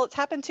 Dr. Carroll, it's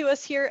happened to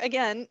us here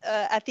again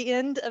at the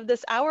end of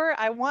this hour.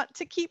 I want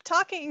to keep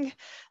talking.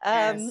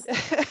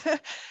 Yes.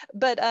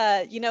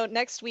 But, you know,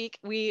 next week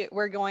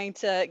we're going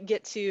to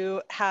get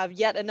to have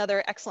yet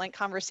another excellent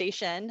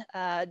conversation.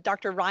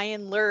 Dr.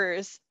 Ryan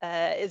Lurs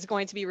is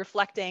going to be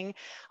reflecting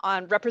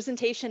on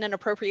representation and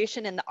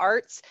appropriation in the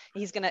arts.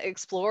 He's going to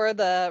explore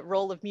the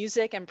role of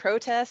music and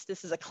protest.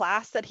 This is a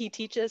class that he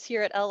teaches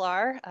here at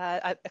LR,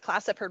 a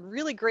class I've heard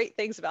really great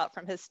things about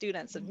from his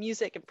students of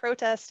music and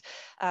protest.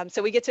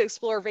 So we get to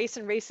explore race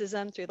and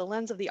racism through the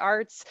lens of the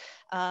arts.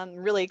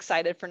 Really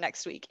excited for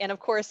next week. And of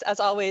course, as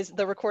always,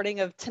 the recording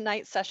of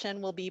tonight's session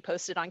will be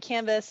posted on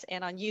Canvas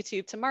and on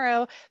YouTube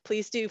tomorrow.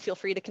 Please do feel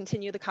free to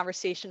continue the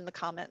conversation in the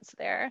comments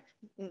there.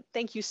 And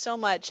thank you so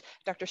much,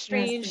 Dr.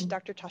 Strange, Yes,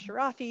 Dr.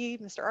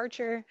 Tasharrofi, Mr.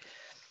 Archer.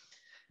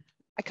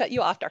 I cut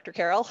you off, Dr.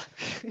 Carroll.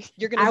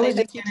 You're going to say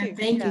thank you too.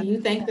 Thank you.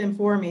 You thanked them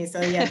for me.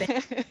 So yeah,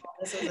 thank you.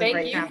 This was a Thank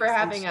great you for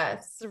having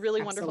us. It's a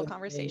really Absolutely. wonderful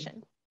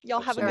conversation.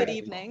 Y'all have a good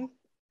evening.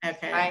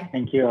 Okay. Bye.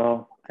 Thank you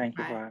all. Thank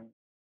you Bye. for having me.